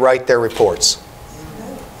before they write their reports.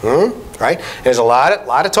 Right? There's a lot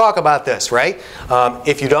of talk about this, right?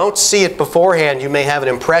 If you don't see it beforehand, you may have an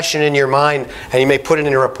impression in your mind and you may put it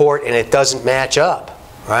in a report and it doesn't match up,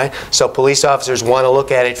 right? So police officers want to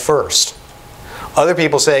look at it first. Other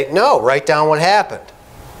people say, no, write down what happened.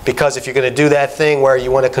 Because if you're going to do that thing where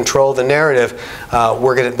you want to control the narrative,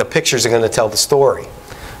 the pictures are going to tell the story.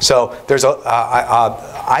 So there's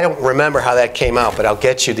I don't remember how that came out, but I'll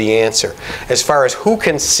get you the answer. As far as who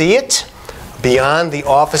can see it, beyond the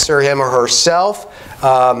officer, him or herself,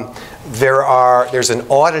 there's an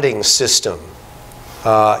auditing system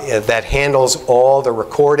that handles all the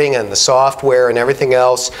recording and the software and everything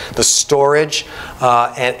else, the storage,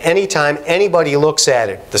 and anytime anybody looks at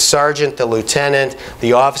it, the sergeant, the lieutenant,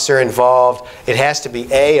 the officer involved, it has to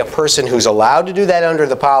be a person who's allowed to do that under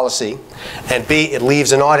the policy, and B, it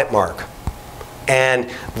leaves an audit mark. And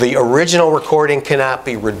the original recording cannot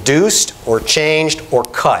be reduced or changed or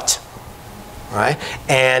cut. Right?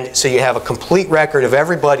 And so you have a complete record of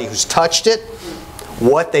everybody who's touched it,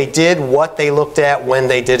 what they did, what they looked at, when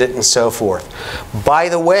they did it, and so forth. By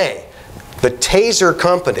the way, the Taser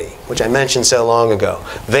company, which I mentioned so long ago,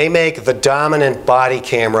 they make the dominant body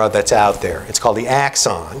camera that's out there. It's called the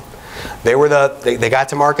Axon. They got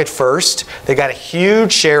to market first. They got a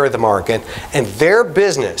huge share of the market. And their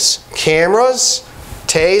business, cameras,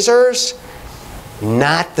 tasers,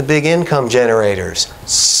 not the big income generators,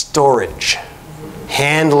 storage.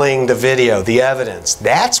 Handling the video, the evidence.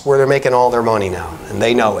 That's where they're making all their money now, and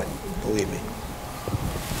they know it, believe me.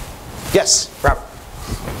 Yes, Robert.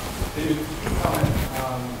 David, could you comment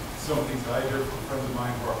on some of the things I hear from friends of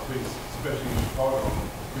mine who are police, especially in Chicago,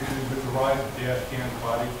 because with the rise of dash cams,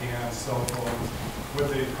 body cams, cell phones, what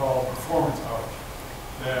they call performance art,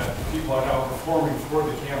 that people are now performing for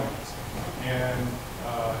the cameras, and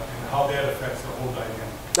how that affects the whole dynamic.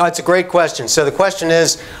 Oh, it's a great question. So the question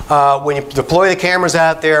is, when you deploy the cameras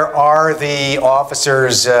out there, are the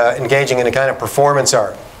officers engaging in a kind of performance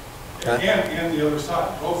art? And the other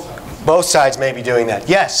side, both sides. Both sides may be doing that.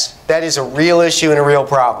 Yes, that is a real issue and a real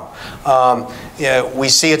problem. We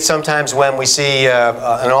see it sometimes when we see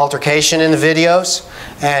an altercation in the videos,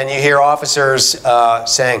 and you hear officers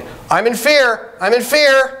saying, "I'm in fear, I'm in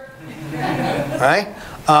fear," right?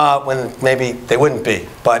 When maybe they wouldn't be,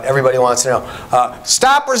 but everybody wants to know.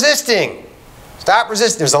 Stop resisting! Stop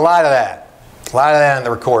resisting. There's a lot of that. A lot of that in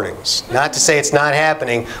the recordings. Not to say it's not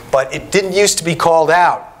happening, but it didn't used to be called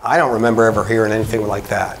out. I don't remember ever hearing anything like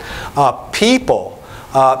that. People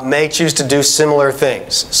may choose to do similar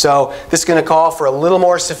things. So this is going to call for a little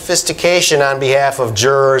more sophistication on behalf of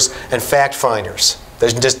jurors and fact finders.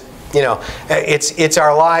 There's just, you know, it's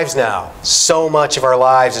our lives now. So much of our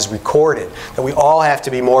lives is recorded that we all have to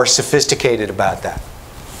be more sophisticated about that.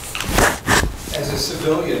 As a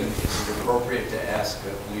civilian, is it appropriate to ask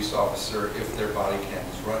a police officer if their body cam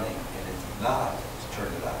is running, and if not, to turn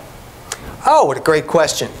it on? Oh, what a great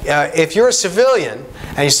question. If you're a civilian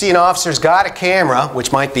and you see an officer's got a camera,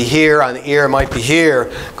 which might be here on the ear, might be here,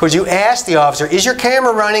 could you ask the officer, is your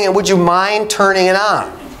camera running and would you mind turning it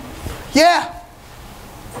on? Yeah.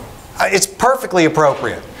 It's perfectly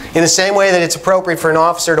appropriate. In the same way that it's appropriate for an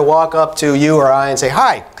officer to walk up to you or I and say,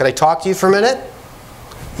 "Hi, could I talk to you for a minute?"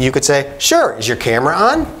 You could say, "Sure, is your camera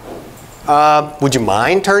on? Would you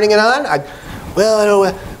mind turning it on?"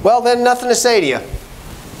 Well, then nothing to say to you.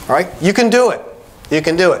 All right? You can do it. You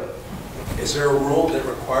can do it. Is there a rule that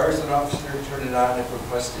requires an officer to turn it on if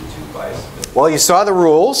requested to by a civilian? Well, you saw the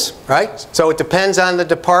rules, right? So it depends on the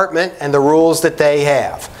department and the rules that they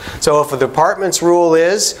have. So if the department's rule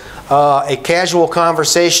is a casual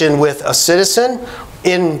conversation with a citizen,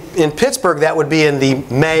 in Pittsburgh that would be in the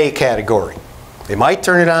may category. They might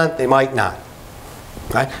turn it on, they might not.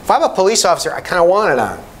 Right? If I'm a police officer, I kind of want it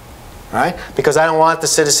on, right? Because I don't want the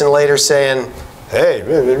citizen later saying, "Hey,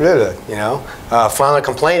 you know, filing a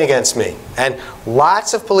complaint against me." And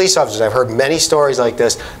lots of police officers, I've heard many stories like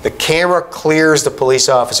this, the camera clears the police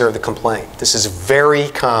officer of the complaint. This is very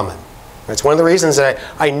common. That's one of the reasons that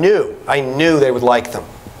I knew they would like them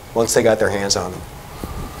once they got their hands on them.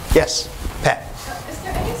 Yes, Pat. Is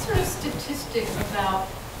there any sort of statistic about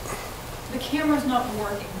the camera's not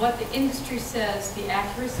working, what the industry says the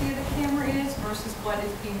accuracy of the camera is versus what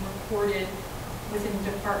is being reported within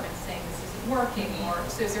the department saying this isn't working? Or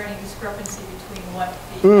so is there any discrepancy between what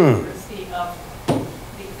the accuracy of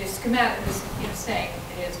the schematic is, you know, saying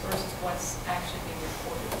it is versus what's actually being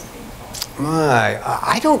reported as being false?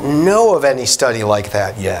 I don't know of any study like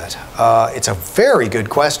that yet. It's a very good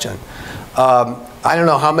question. I don't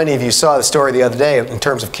know how many of you saw the story the other day in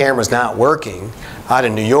terms of cameras not working out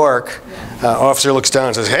in New York. Officer looks down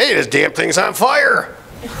and says, "Hey, this damn thing's on fire."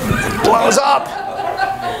 Blows up.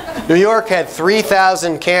 New York had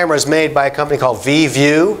 3,000 cameras made by a company called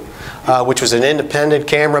VView, which was an independent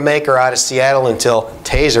camera maker out of Seattle until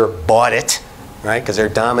Taser bought it, right? Because they're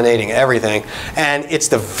dominating everything. And it's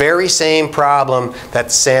the very same problem that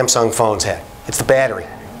the Samsung phones had. It's the battery.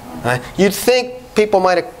 Right? You'd think people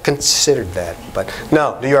might have considered that, but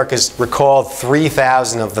no, New York has recalled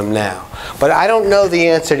 3,000 of them now. But I don't know the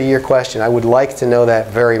answer to your question. I would like to know that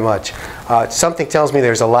very much. Something tells me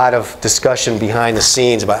there's a lot of discussion behind the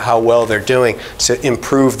scenes about how well they're doing to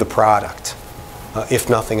improve the product, if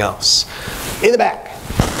nothing else. In the back,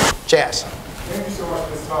 Jazz. Thank you so much.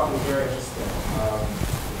 This talk was very interesting.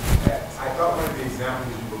 I thought one of the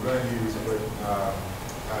examples you were going to use with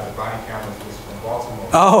the body cameras was from Baltimore.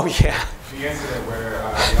 Oh, yeah. The incident where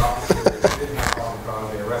the officers didn't have on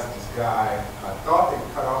because they arrested this guy, thought they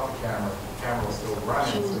cut off the camera was still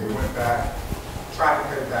running, so they went back try to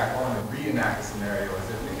put it back on and reenact the scenario as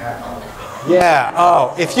if they had followed it. Yeah,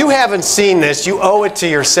 oh, if you haven't seen this, you owe it to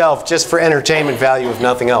yourself just for entertainment value, if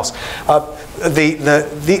nothing else. I'm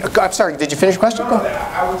sorry, did you finish your question? No,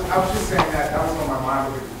 I was just saying that was on my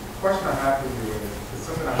mind. But the question I have for you is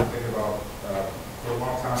something I've been thinking about for a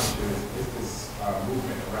long time, is this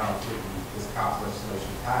movement around getting this cops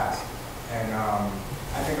legislation passed. And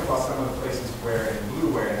I think about some of the places where in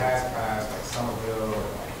blue where it has passed, like Somerville, or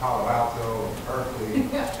like Palo Alto, and Berkeley,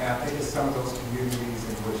 and I think it's some of those communities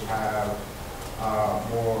in which have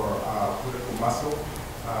more political muscle,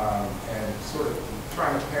 and sort of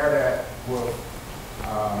trying to pair that with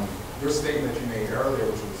your statement that you made earlier,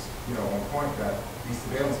 which was, on point, that these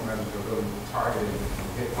surveillance measures are really targeted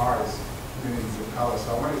and hit hardest communities of color.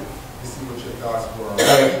 So I wanted to see what your thoughts were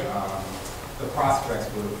on the prospects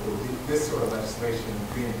for this sort of legislation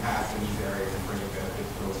being passed in these areas and bringing benefit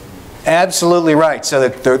to those communities. Absolutely right. So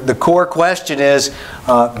the core question is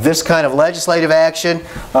this kind of legislative action.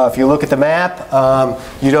 If you look at the map,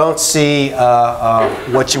 you don't see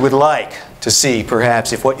what you would like to see,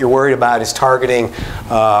 perhaps, if what you're worried about is targeting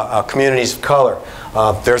communities of color.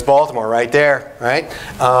 There's Baltimore right there, right?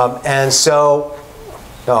 And so,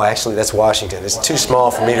 no, actually, that's Washington. It's too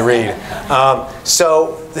small for me to read.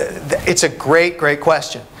 So it's a great, great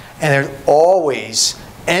question. And there's always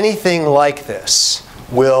anything like this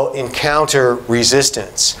will encounter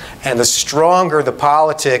resistance. And the stronger the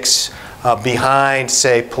politics behind,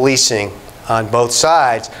 say, policing on both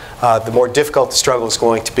sides, the more difficult the struggle is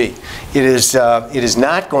going to be. It is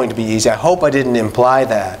not going to be easy. I hope I didn't imply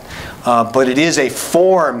that. But it is a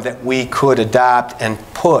form that we could adopt and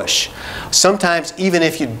push. Sometimes, even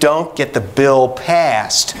if you don't get the bill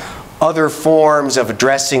passed, other forms of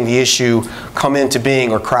addressing the issue come into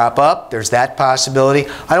being or crop up. There's that possibility.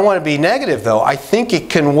 I don't want to be negative, though. I think it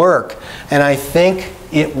can work. And I think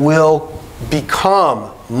it will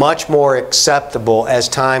become much more acceptable as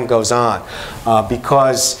time goes on.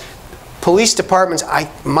 Because police departments,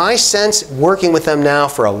 my sense, working with them now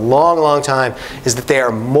for a long, long time, is that they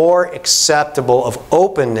are more acceptable of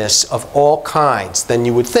openness of all kinds than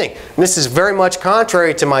you would think. And this is very much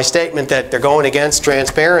contrary to my statement that they're going against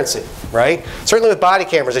transparency, right? Certainly with body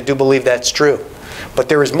cameras, I do believe that's true. But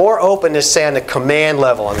there is more openness, say, on the command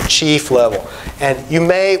level, on the chief level. And we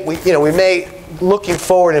may, looking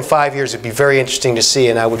forward in 5 years, it'd be very interesting to see,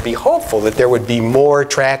 and I would be hopeful that there would be more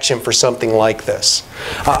traction for something like this.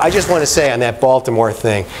 I just want to say on that Baltimore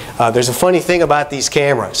thing, there's a funny thing about these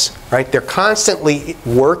cameras, right? They're constantly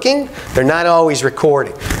working. They're not always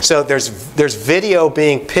recording. So there's video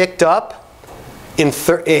being picked up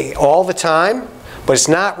all the time, but it's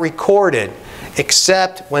not recorded,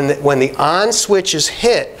 except when the on switch is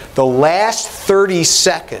hit, the last 30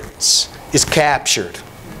 seconds is captured.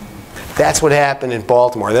 That's what happened in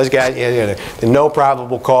Baltimore. Those guys, the no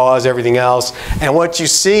probable cause, everything else. And what you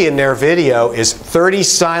see in their video is 30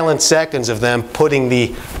 silent seconds of them putting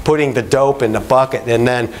the dope in the bucket. And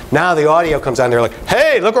then now the audio comes on. They're like,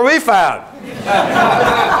 hey, look what we found.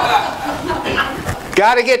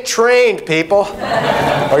 Got to get trained, people,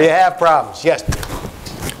 or you have problems. Yes?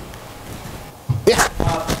 Yeah.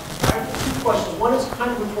 I have two questions. One is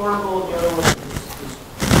kind of rhetorical, the other one is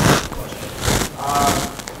a question.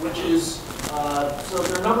 Which is, so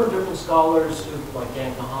there are a number of different scholars, like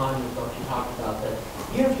Dan Kahan, who talked about that.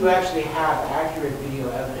 Even if you actually have accurate video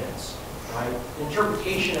evidence, right, the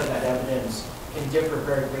interpretation of that evidence can differ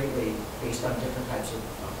very greatly based on different types of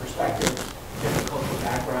perspective, different cultural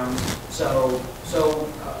backgrounds. So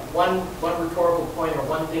one rhetorical point, or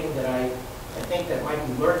one thing that I think that might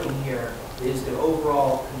be lurking here, is the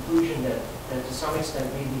overall conclusion that to some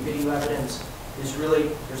extent maybe video evidence is really,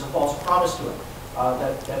 there's a false promise to it.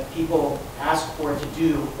 That people ask for it to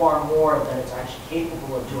do far more than it's actually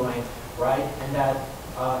capable of doing, right? And that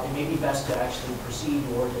it may be best to actually proceed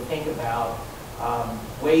or to think about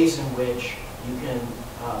ways in which you can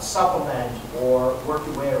supplement or work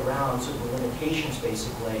your way around sort of the limitations,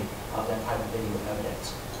 basically, of that type of video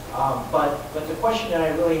evidence. But the question that I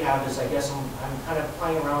really have is, I guess I'm kind of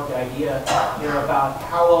playing around with the idea here about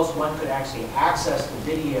how else one could actually access the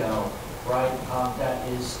video, right, that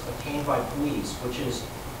is obtained by police, which is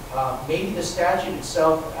maybe the statute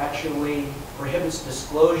itself actually prohibits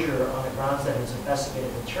disclosure on the grounds that it's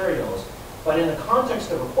investigative materials, but in the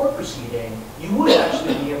context of a court proceeding, you would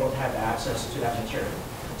actually be able to have access to that material.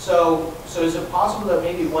 So is it possible that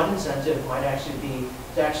maybe one incentive might actually be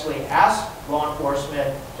to actually ask law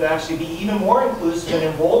enforcement to actually be even more inclusive and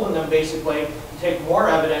embolden them, basically, to take more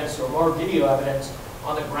evidence or more video evidence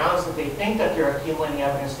on the grounds that they think that they're accumulating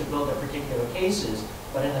evidence to build their particular cases,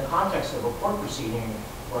 but in the context of a court proceeding,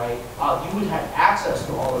 right, you would have access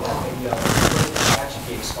to all of that video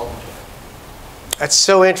exculpatory? That's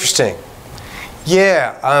so interesting.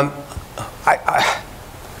 Yeah,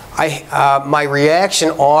 my reaction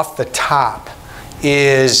off the top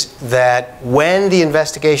is that when the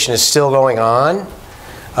investigation is still going on,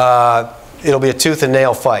 it'll be a tooth and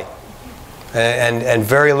nail fight, and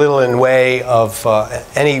very little in way of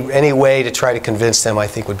any way to try to convince them, I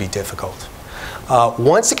think, would be difficult.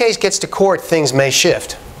 Once the case gets to court, things may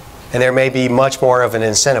shift, and there may be much more of an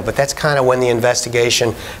incentive, but that's kind of when the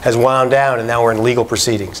investigation has wound down and now we're in legal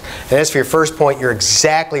proceedings. And as for your first point, you're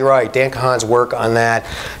exactly right. Dan Kahan's work on that,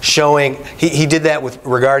 showing, he did that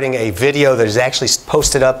regarding a video that is actually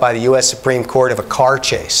posted up by the U.S. Supreme Court of a car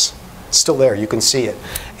chase. It's still there, you can see it.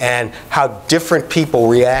 And how different people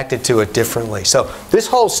reacted to it differently. So this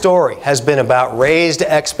whole story has been about raised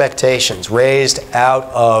expectations, raised out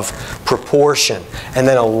of proportion, and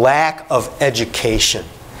then a lack of education.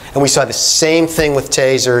 And we saw the same thing with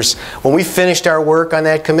tasers. When we finished our work on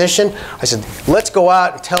that commission, I said, let's go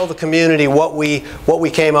out and tell the community what we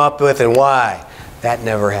came up with and why. That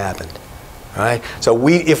never happened. Right? So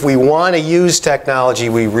if we want to use technology,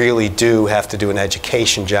 we really do have to do an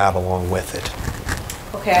education job along with it.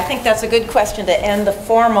 Okay, I think that's a good question to end the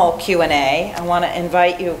formal Q&A. I want to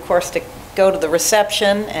invite you, of course, to go to the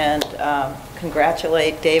reception and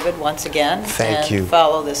congratulate David once again. Thank you. And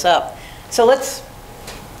follow this up. So let's,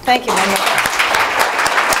 thank you. Thank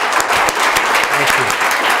you.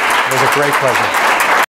 It was a great pleasure.